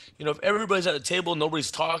 Like, if everybody's at the table,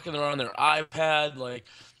 nobody's talking, they're on their iPad, like,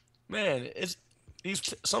 man,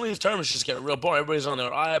 some of these tournaments just get real boring. Everybody's on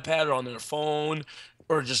their iPad or on their phone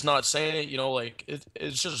or just not saying it, like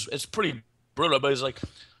it's pretty brutal. Everybody's like,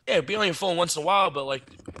 yeah, be on your phone once in a while, but like,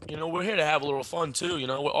 we're here to have a little fun too.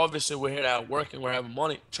 Obviously we're here to work and we're having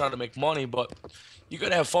money, trying to make money, but you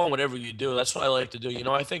gotta have fun whatever you do. That's what I like to do.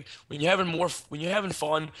 I think when you're having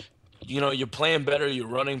fun, you're playing better, you're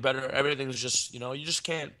running better. Everything's just, you just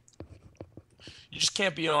can't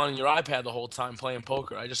be on your iPad the whole time playing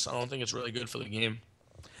poker. I don't think it's really good for the game.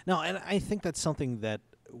 No, and I think that's something that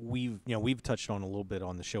we've touched on a little bit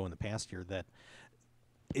on the show in the past year, that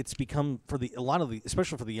it's become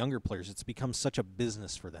especially for the younger players, it's become such a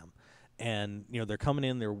business for them. And they're coming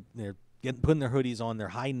in, they're putting their hoodies on, they're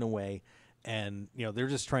hiding away, and they're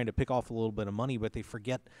just trying to pick off a little bit of money, but they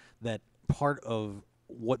forget that part of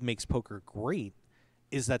what makes poker great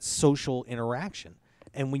is that social interaction.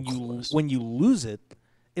 And when you lose it,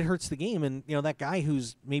 it hurts the game. And that guy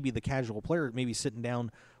who's maybe the casual player, maybe sitting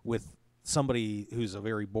down with somebody who's a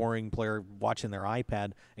very boring player watching their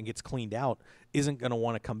iPad and gets cleaned out, isn't going to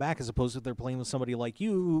want to come back, as opposed to if they're playing with somebody like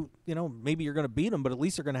you, maybe you're going to beat them, but at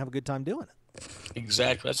least they're going to have a good time doing it.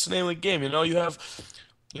 Exactly. That's the name of the game. You have,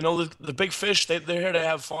 the big fish, they're here to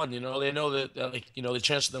have fun. They know that the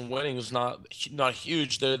chance of them winning is not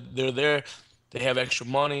huge. They're there. They have extra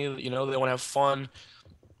money. They want to have fun.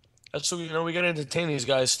 That's so we got to entertain these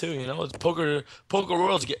guys too. It's poker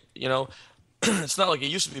worlds get. It's not like it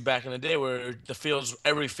used to be back in the day where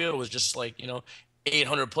every field was just like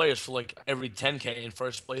 800 players for like every 10K, and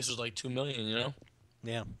first place was like 2 million.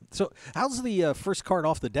 Yeah. So how's the first card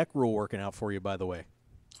off the deck rule working out for you, by the way?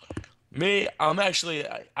 Me, I'm actually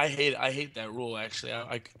I hate that rule actually.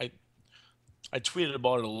 I tweeted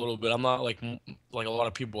about it a little bit. I'm not like a lot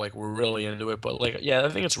of people like were really into it, but like I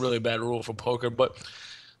think it's a really bad rule for poker. But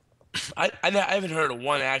I haven't heard of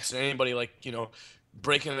one accident, anybody like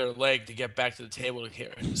breaking their leg to get back to the table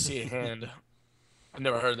to see a hand. I've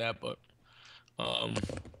never heard that, but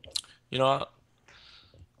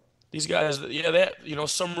these guys,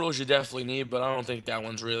 some rules you definitely need, but I don't think that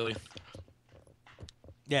one's really.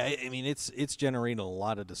 Yeah, I mean it's generating a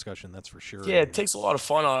lot of discussion, that's for sure. Yeah, it takes a lot of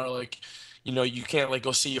fun out of it. Like, you can't like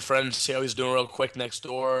go see your friend, see how he's doing real quick next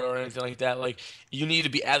door or anything like that. Like, you need to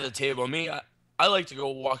be at the table. Me, I like to go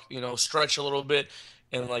walk, stretch a little bit,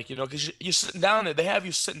 and like, because you're sitting down there. They have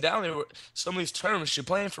you sitting down there. Some of these tournaments you're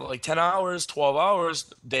playing for like 10 hours, 12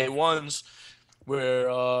 hours, day ones, where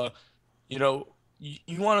you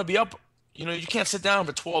want to be up. You can't sit down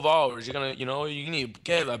for 12 hours. You're gonna, you need to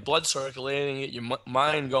get that blood circulating, get your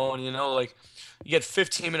mind going. Like, you get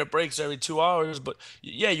 15-minute breaks every 2 hours, but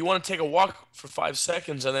you want to take a walk for 5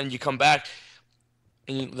 seconds, and then you come back,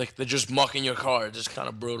 and they're just mucking your car. It's just kind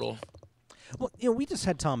of brutal. Well, we just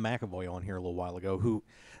had Tom McEvoy on here a little while ago, who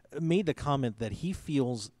made the comment that he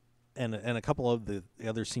feels, and a couple of the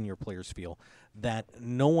other senior players feel, that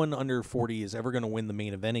no one under 40 is ever going to win the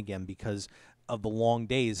main event again because of the long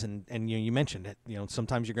days. And you mentioned it.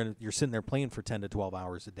 Sometimes you're sitting there playing for 10 to 12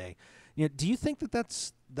 hours a day. Do you think that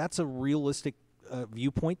that's a realistic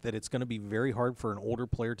viewpoint, that it's going to be very hard for an older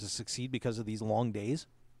player to succeed because of these long days?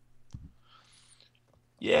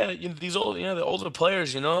 Yeah, the older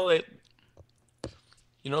players, they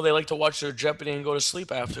like to watch their Jeopardy and go to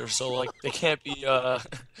sleep after. So like they can't be,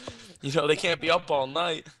 they can't be up all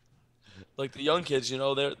night. Like the young kids, they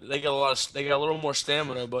got a little more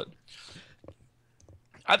stamina. But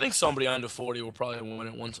I think somebody under 40 will probably win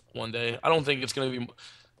it one day. I don't think it's gonna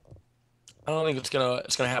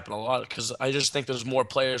happen a lot, because I just think there's more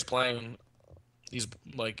players playing these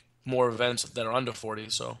like more events that are under 40.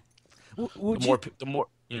 So the more.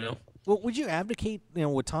 Well, would you advocate,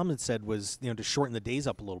 what Tom had said was, to shorten the days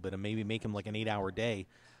up a little bit and maybe make them like an 8-hour day,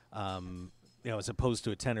 as opposed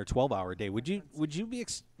to a 10 or 12-hour day? Would you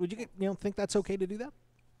think that's okay to do that?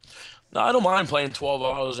 No, I don't mind playing 12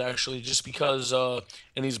 hours actually, just because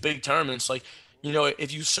in these big tournaments, like,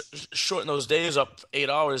 if you shorten those days up 8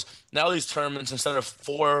 hours, now these tournaments, instead of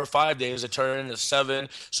 4 or 5 days, they turn into 7.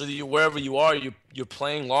 So that wherever you are, you're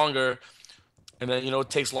playing longer. And then, it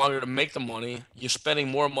takes longer to make the money. You're spending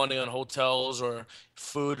more money on hotels or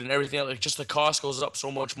food and everything. Like, just the cost goes up so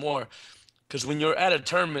much more. Because when you're at a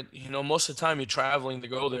tournament, most of the time you're traveling to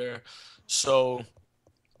go there. So,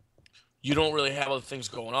 you don't really have other things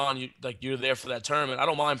going on. You're there for that tournament. I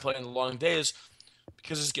don't mind playing the long days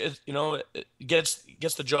because it gets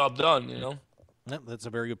the job done. Yep, that's a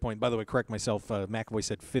very good point. By the way, correct myself. McEvoy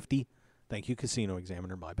said 50. Thank you, Casino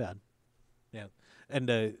Examiner. My bad. Yeah, and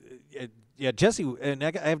yeah, Jesse, and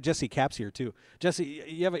I have Jesse Caps here too. Jesse,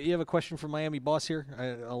 you have a question for Miami Boss here?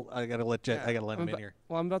 I gotta let him in here.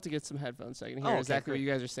 Well, I'm about to get some headphones so I can hear exactly what you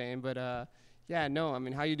guys are saying. But yeah, no, I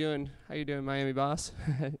mean, how you doing? How you doing, Miami Boss?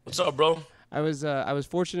 What's up, bro? I was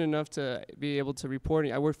fortunate enough to be able to report.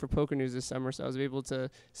 I worked for Poker News this summer, so I was able to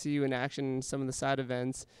see you in action in some of the side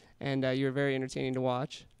events, and you were very entertaining to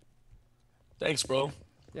watch. Thanks, bro.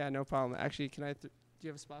 Yeah, no problem. Actually, can I? Do you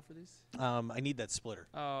have a spot for these? I need that splitter.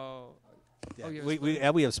 Oh. Yeah, you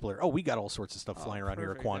have we have splitter. Oh, we got all sorts of stuff flying around here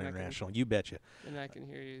at perfect. Quan International. You betcha. And I can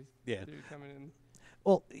hear you. Yeah. Coming in.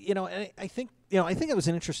 Well, I think that was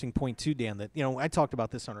an interesting point too, Dan. That I talked about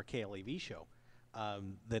this on our KLAV show.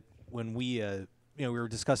 That when we we were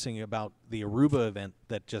discussing about the Aruba event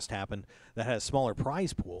that just happened, that had a smaller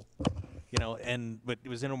prize pool, but it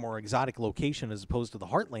was in a more exotic location as opposed to the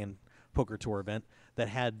Heartland Poker Tour event that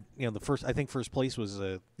had first place was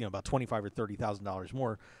about $25,000 or $30,000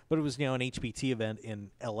 more, but it was an HPT event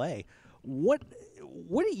in LA. What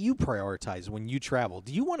do you prioritize when you travel?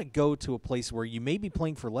 Do you want to go to a place where you may be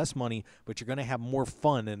playing for less money, but you're going to have more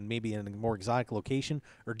fun and maybe in a more exotic location,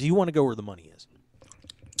 or do you want to go where the money is?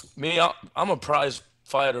 Me, I'm a prize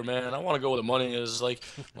fighter, man. I want to go where the money is. Like,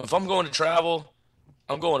 if I'm going to travel,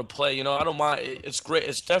 I'm going to play. I don't mind. It's great.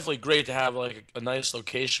 It's definitely great to have like a nice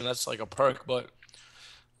location. That's like a perk. But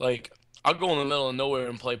like, I'll go in the middle of nowhere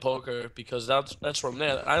and play poker because that's where I'm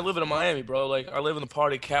there. I live in Miami, bro. Like, I live in the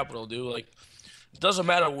party capital, dude. Like, it doesn't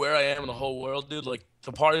matter where I am in the whole world, dude. Like,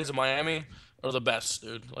 the parties in Miami are the best,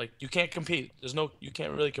 dude. Like, you can't compete. You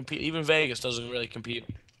can't really compete. Even Vegas doesn't really compete.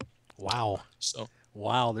 Wow. So.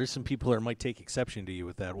 Wow, there's some people that might take exception to you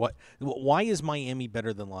with that. Why is Miami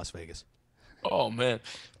better than Las Vegas? Oh man,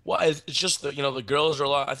 well, it's just the girls are a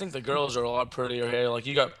lot. I think the girls are a lot prettier here. Like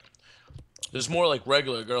there's more like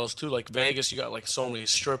regular girls too. Like Vegas, you got like so many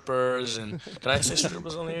strippers and can I say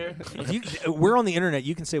strippers on the air? We're on the internet.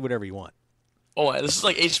 You can say whatever you want. Oh, this is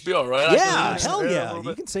like HBO, right? Yeah, hell yeah.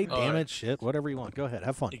 You can say damn it, shit, whatever you want. Go ahead,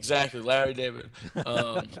 have fun. Exactly, Larry David.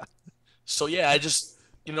 So yeah, I just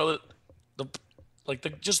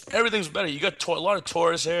just everything's better. You got a lot of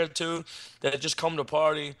tourists here too that just come to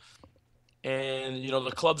party, and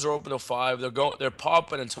the clubs are open till 5. They're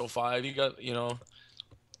popping until 5. You got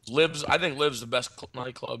Libs. I think Libs the best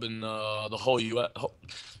nightclub in the whole U.S.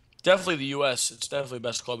 Definitely the U.S. It's definitely the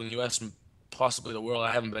best club in the U.S. and possibly the world.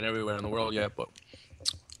 I haven't been everywhere in the world yet, but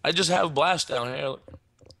I just have a blast down here.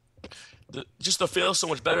 Just the feel so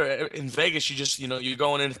much better. In Vegas, you just, you're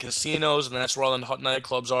going into casinos, and that's where all the hot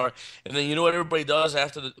nightclubs are. And then you know what everybody does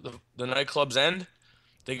after the nightclubs end?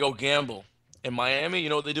 They go gamble. In Miami, you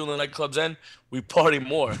know what they do when the nightclubs end? We party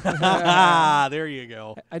more. There you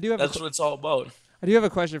go. That's what it's all about. I do have a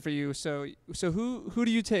question for you. So who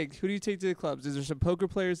do you take? Who do you take to the clubs? Is there some poker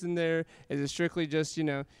players in there? Is it strictly just,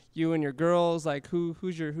 you and your girls? Like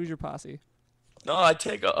who's your posse? No, I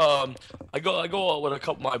take I go out with a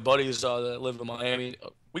couple of my buddies that live in Miami.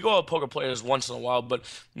 We go out with poker players once in a while, but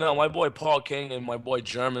no, my boy Paul King and my boy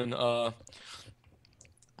German,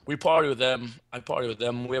 we party with them. I party with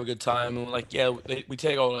them. We have a good time. And we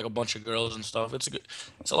take out like a bunch of girls and stuff. It's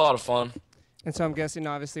a lot of fun. And so I'm guessing,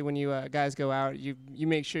 obviously, when you guys go out, you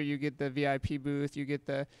make sure you get the VIP booth. You get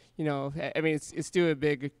the, I mean, it's do it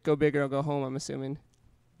big, go big or go home. I'm assuming.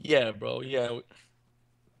 Yeah, bro. Yeah.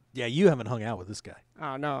 Yeah, you haven't hung out with this guy.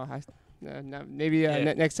 Oh no, no, maybe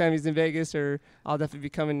next time he's in Vegas, or I'll definitely be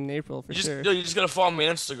coming in April for sure. You just gotta follow me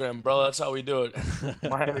on Instagram, bro. That's how we do it.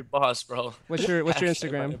 Miami Boss, bro. What's your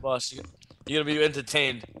Instagram? Miami Boss. You're gonna be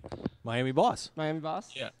entertained. Miami Boss. Miami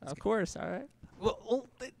Boss. Yeah, of course. All right. Well,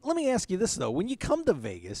 let me ask you this though: when you come to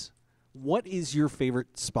Vegas, what is your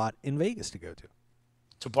favorite spot in Vegas to go to?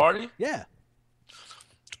 To party? Yeah.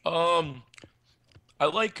 I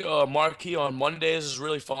like Marquee on Mondays is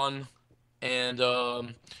really fun, and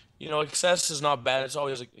Excess is not bad. It's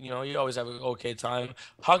always you always have an okay time.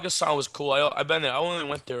 Hakkasan was cool. I've been there. I only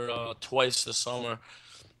went there twice this summer,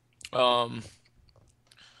 because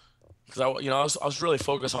I was really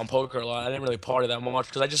focused on poker a lot. I didn't really party that much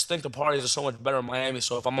because I just think the parties are so much better in Miami.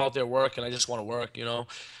 So if I'm out there working, I just want to work,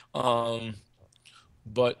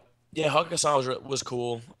 But yeah, Hakkasan was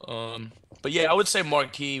cool. But yeah, I would say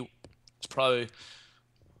Marquee is probably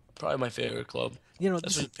my favorite club.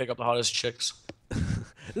 That's where you pick up the hottest chicks.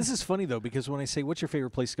 This is funny though, because when I say what's your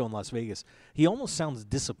favorite place to go in Las Vegas, he almost sounds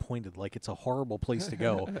disappointed, like it's a horrible place to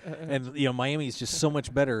go. And Miami is just so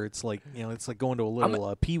much better. It's like it's like going to a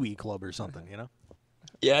little pee-wee club or something.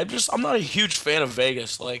 Yeah, I'm not a huge fan of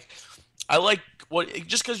Vegas. Like, I like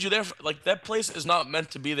just because you're there. Like, that place is not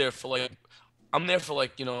meant to be there for like. I'm there for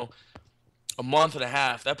like a month and a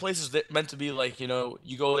half. That place is meant to be like you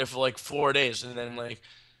go there for like 4 days and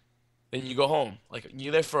then you go home. Like,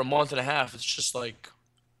 you're there for a month and a half. It's just like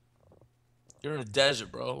you're in a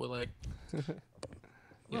desert, bro, with like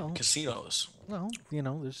casinos. Well,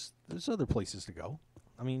 there's other places to go.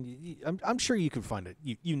 I mean, I'm sure you can find it.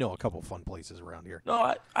 You know a couple fun places around here.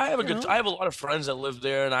 No, I have I have a lot of friends that live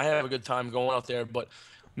there, and I have a good time going out there. But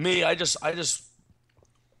me, I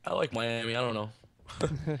like Miami. I don't know.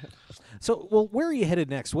 So, well, where are you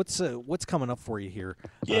headed next? What's coming up for you here?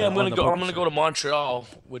 Yeah, I'm gonna go to Montreal,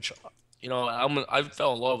 which I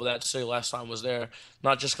fell in love with that city last time I was there.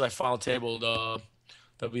 Not just because I final tabled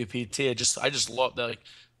WPT. I just love that. Like,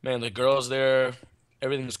 man, the girls there,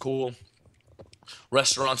 everything's cool.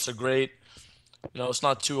 Restaurants are great. It's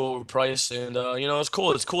not too overpriced, and it's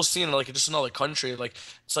cool. It's cool seeing like just another country. Like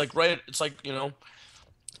it's like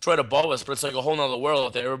it's right above us, but it's like a whole nother world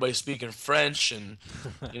out there. Everybody's speaking French and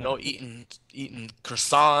eating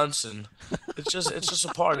croissants, and it's just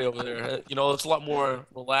a party over there. It's a lot more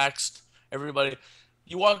relaxed. Everybody,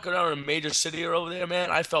 you walk around a major city over there, man.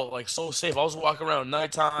 I felt like so safe. I was walking around at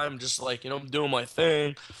nighttime, just like doing my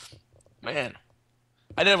thing, man.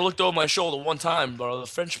 I never looked over my shoulder one time, bro. The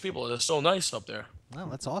French people, they're so nice up there. Wow,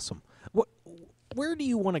 that's awesome. Where do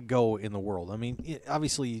you want to go in the world? I mean,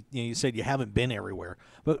 obviously, you said you haven't been everywhere,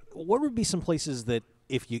 but what would be some places that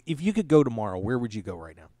if you could go tomorrow, where would you go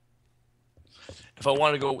right now? If I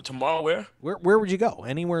want to go tomorrow, where? Where would you go?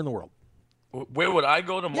 Anywhere in the world. Where would I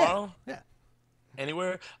go tomorrow? Yeah.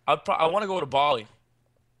 Anywhere? I want to go to Bali.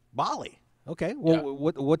 Bali. Okay. Well,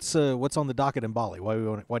 yeah. What's on the docket in Bali? Why do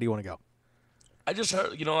you want to go? I just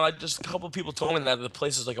heard, a couple of people told me that the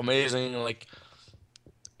place is like amazing,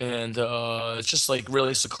 and it's just like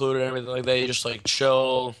really secluded and everything like that. You just like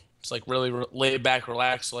chill. It's like really laid back,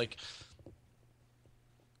 relaxed. Like,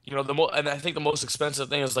 and I think the most expensive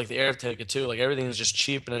thing is like the air ticket too. Like, everything is just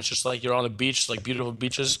cheap, and it's just like you're on the beach, like beautiful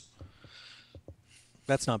beaches.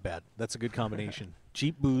 That's not bad. That's a good combination.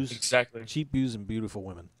 Cheap booze. Exactly. Cheap booze and beautiful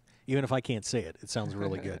women. Even if I can't say it, it sounds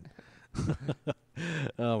really good.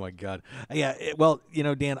 Oh my God! Yeah, well,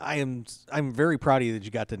 Dan, I'm very proud of you that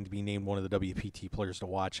you got to be named one of the WPT players to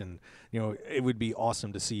watch, and it would be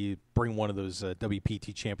awesome to see you bring one of those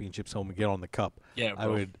WPT championships home and get on the cup. Yeah,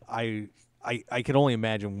 bro. I can only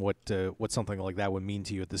imagine what something like that would mean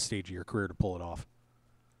to you at this stage of your career to pull it off.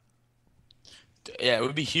 Yeah, it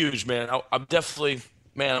would be huge, man. I'm definitely,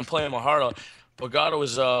 man. I'm playing my heart out. Bogota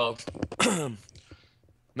was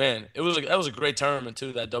man, that was a great tournament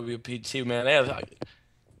too. That WPT, man, they had like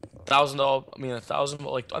 $1,000. I mean, 1,000.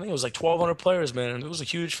 Like, I think it was like 1,200 players, man. And it was a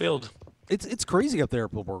huge field. It's crazy up there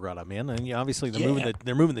at Bogota, man. And obviously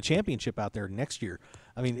they're moving the championship out there next year.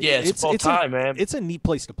 I mean, yeah, it's about time, man. It's a neat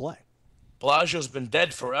place to play. Bellagio's been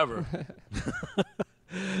dead forever.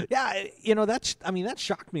 Yeah, that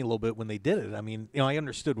shocked me a little bit when they did it. I mean, I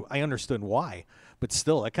understood why, but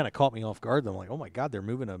still, that kind of caught me off guard. I'm like, oh my God, they're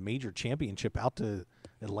moving a major championship out to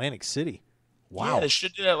Atlantic City. Wow. Yeah, they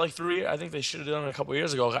should do that like 3 years. I think they should have done it a couple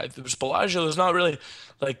years ago. Bellagio is not really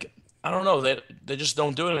like, I don't know. They just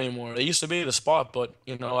don't do it anymore. They used to be the spot, but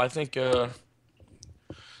I think I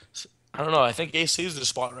don't know. I think AC is the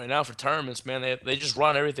spot right now for tournaments, man. They just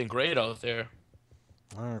run everything great out there.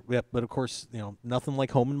 All right. Yeah, but of course, nothing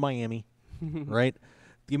like home in Miami, right?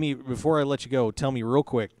 Before I let you go, tell me real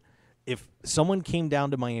quick, if someone came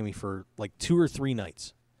down to Miami for like 2 or 3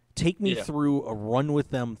 nights, take me through a run with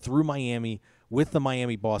them through Miami with the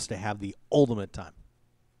Miami boss to have the ultimate time.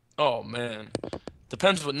 Oh man,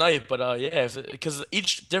 depends what night, but yeah, because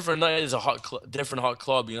each different night is a different hot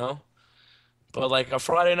club, But like a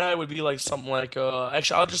Friday night would be like something like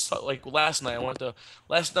actually I'll just like last night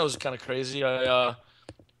last night was kind of crazy. I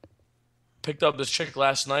picked up this chick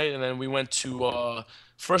last night, and then we went to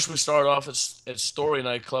first we started off at Story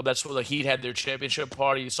nightclub. That's where the Heat had their championship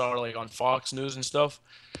party. You saw it like on Fox News and stuff.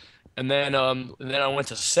 And then I went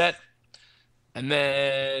to Set, and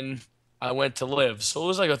then I went to Live. So it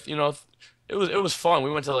was like it was fun. We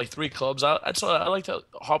went to like 3 clubs. I like to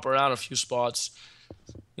hop around a few spots.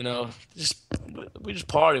 We just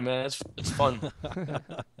party, man. It's fun.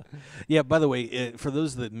 Yeah. By the way, for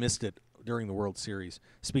those that missed it during the World Series,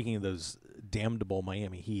 speaking of those damnable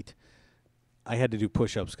Miami Heat, I had to do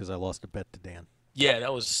push-ups because I lost a bet to Dan. Yeah,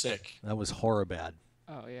 that was sick. That was horrible bad.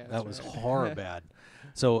 Oh yeah, that was horrible bad.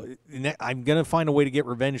 So I'm going to find a way to get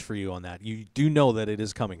revenge for you on that. You do know that it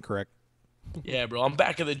is coming, correct? Yeah, bro. I'm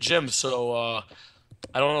back at the gym, so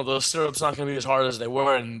I don't know. Those sit-ups not gonna be as hard as they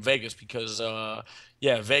were in Vegas because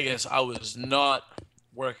Vegas I was not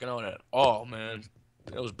working out at all, man.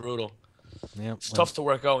 It was brutal. Yeah, It's tough to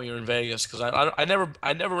work out when you're in Vegas because I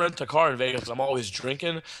never rent a car in Vegas 'cause I'm always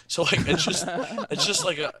drinking. So like it's just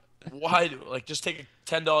like a why like just take a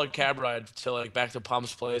 $10 cab ride to like back to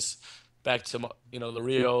Palm's place, back to the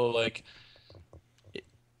Rio like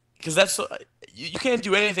because that's you can't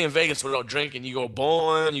do anything in Vegas without drinking. You go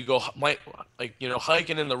bowling, you go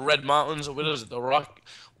hiking in the Red Mountains. What is it? The Rock?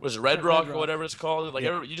 Was it Red Rock or whatever it's called? Like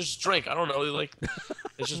you just drink. I don't know. Like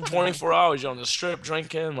it's just 24 hours. You're on the strip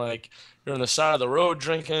drinking. Like you're on the side of the road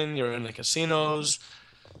drinking. You're in the casinos.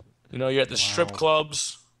 You're at the strip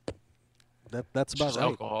clubs. That's about right.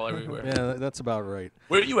 Alcohol everywhere. Yeah, that's about right.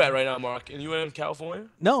 Where are you at right now, Mark? And you in California?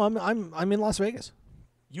 No, I'm in Las Vegas.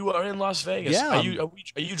 You are in Las Vegas. Yeah. Are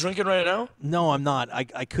you drinking right now? No, I'm not.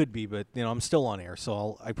 I could be, but I'm still on air,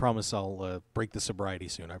 so I promise I'll break the sobriety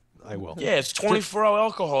soon. I will. Yeah, it's 24-hour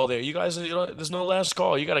alcohol there. You guys, there's no last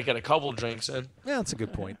call. You got to get a couple drinks in. Yeah, that's a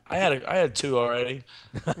good point. I had 2 already.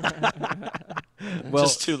 Well,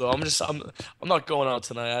 just 2 though. I'm not going out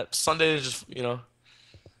tonight. Sunday is just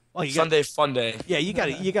Sunday fun day. Yeah, you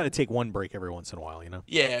got to take one break every once in a while,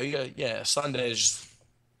 Yeah, Sunday is just.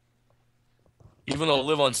 Even though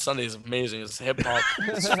Live on Sunday is amazing, it's hip hop.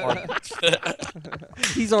 It's fun.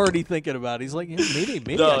 He's already thinking about it. He's like,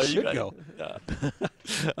 maybe I should go. Yeah.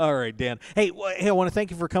 All right, Dan. Hey, I want to thank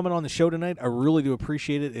you for coming on the show tonight. I really do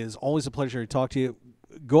appreciate it. It is always a pleasure to talk to you.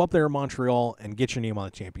 Go up there in Montreal and get your name on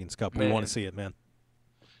the Champions Cup. We want to see it, man.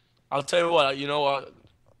 I'll tell you what. You know what?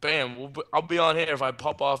 Bam. I'll be on here if I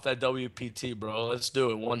pop off that WPT, bro. Let's do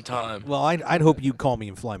it one time. Well, I'd hope you'd call me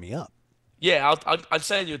and fly me up. Yeah, I'd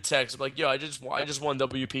send you a text like, yo, I just won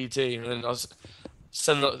WPT, and then I'll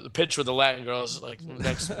send the picture with the Latin girls like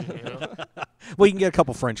next to me, Well, you can get a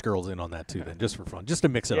couple French girls in on that too, then, just for fun, just to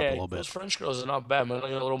mix it up a little bit. Those French girls are not bad, man. Like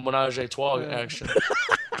a little menage a trois action.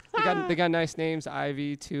 They got nice names,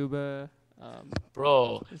 Ivy, Tuba.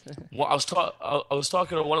 Bro, I was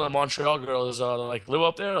talking to one of the Montreal girls, like live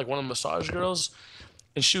up there, like one of the massage girls,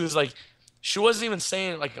 and she was like. She wasn't even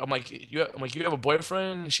saying like I'm like you have a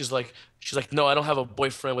boyfriend? And she's like no, I don't have a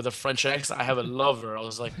boyfriend with a French accent. I have a lover. I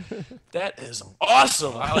was like, that is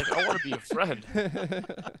awesome. I want to be a friend.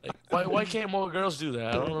 Like why can't more girls do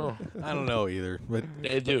that? I don't know. I don't know either, but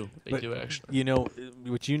they do. They do actually.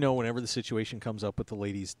 Whenever the situation comes up with the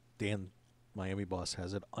ladies, Dan, Miami boss,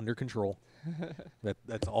 has it under control.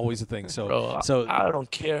 That's always a thing. So Bro, I don't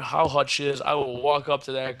care how hot she is. I will walk up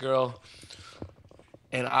to that girl.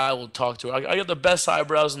 And I will talk to her. I got the best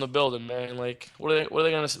eyebrows in the building, man. Like, what are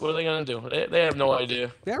they gonna do? They have no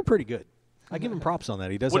idea. They are pretty good. I give him props on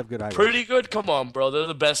that. He does have good eyebrows. Pretty good? Come on, bro. They're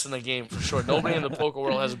the best in the game for sure. Nobody in the poker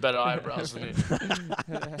world has better eyebrows than me.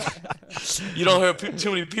 You don't hear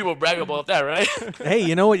too many people brag about that, right? Hey,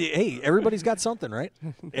 you know what? Hey, everybody's got something, right?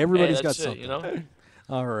 Everybody's got something.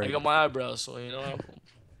 All right. I got my eyebrows, so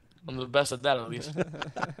I'm the best at that, at least.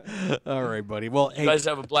 All right, buddy. Well, you guys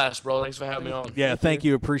have a blast, bro. Thanks for having me on. Yeah, thank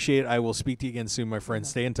you. Appreciate it. I will speak to you again soon, my friend.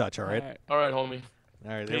 Stay in touch, all right? All right, homie.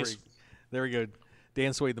 All right, there we go.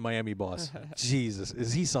 Dan Suied, the Miami boss. Jesus,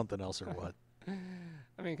 is he something else or what?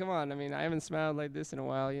 I mean, come on. I mean, I haven't smiled like this in a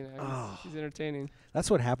while. He's entertaining.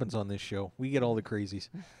 That's what happens on this show. We get all the crazies.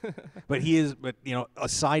 But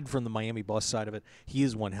aside from the Miami boss side of it, he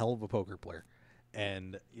is one hell of a poker player.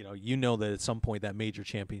 And that at some point that major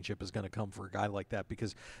championship is going to come for a guy like that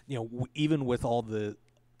because even with all the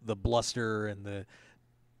bluster and the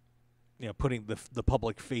putting the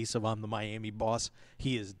public face of I'm the Miami boss,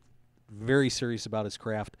 he is very serious about his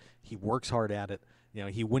craft. He works hard at it.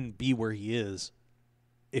 He wouldn't be where he is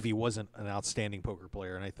if he wasn't an outstanding poker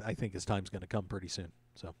player. And I think his time's going to come pretty soon.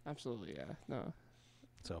 So absolutely, yeah, no.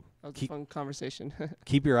 So that was a fun conversation.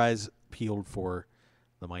 Keep your eyes peeled for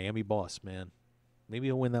the Miami boss, man. Maybe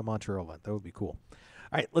he'll win that Montreal event. That would be cool. All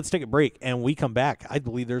right, let's take a break. And we come back. I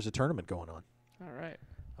believe there's a tournament going on. All right.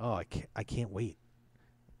 Oh, I can't wait.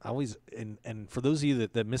 I always and for those of you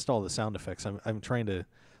that missed all the sound effects, I'm trying to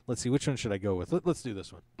let's see which one should I go with. Let's do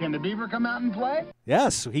this one. Can the Beaver come out and play?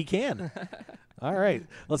 Yes, he can. All right,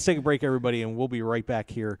 let's take a break, everybody, and we'll be right back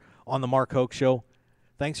here on the Mark Hoke Show.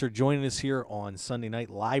 Thanks for joining us here on Sunday night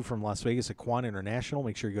live from Las Vegas at Quan International.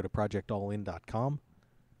 Make sure you go to projectallin.com.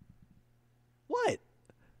 What?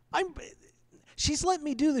 She's letting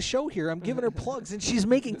me do the show here. I'm giving her plugs, and she's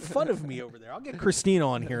making fun of me over there. I'll get Christina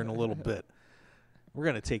on here in a little bit. We're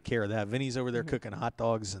going to take care of that. Vinny's over there cooking hot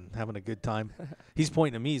dogs and having a good time. He's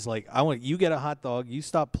pointing at me. He's like, I want you get a hot dog. You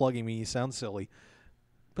stop plugging me. You sound silly.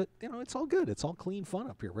 But, it's all good. It's all clean fun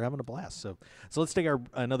up here. We're having a blast. So let's take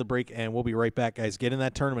another break, and we'll be right back, guys. Get in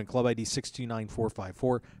that tournament. Club ID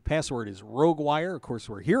 629454. Password is RogueWire. Of course,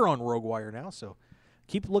 we're here on RogueWire now, so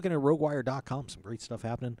keep looking at RogueWire.com. Some great stuff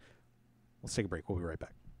happening. Let's take a break. We'll be right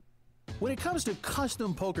back. When it comes to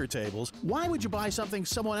custom poker tables, why would you buy something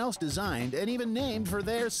someone else designed and even named for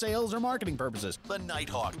their sales or marketing purposes? The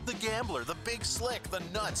Nighthawk, the Gambler, the Big Slick, the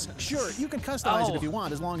Nuts. Sure, you can customize it if you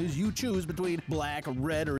want, as long as you choose between black, red, or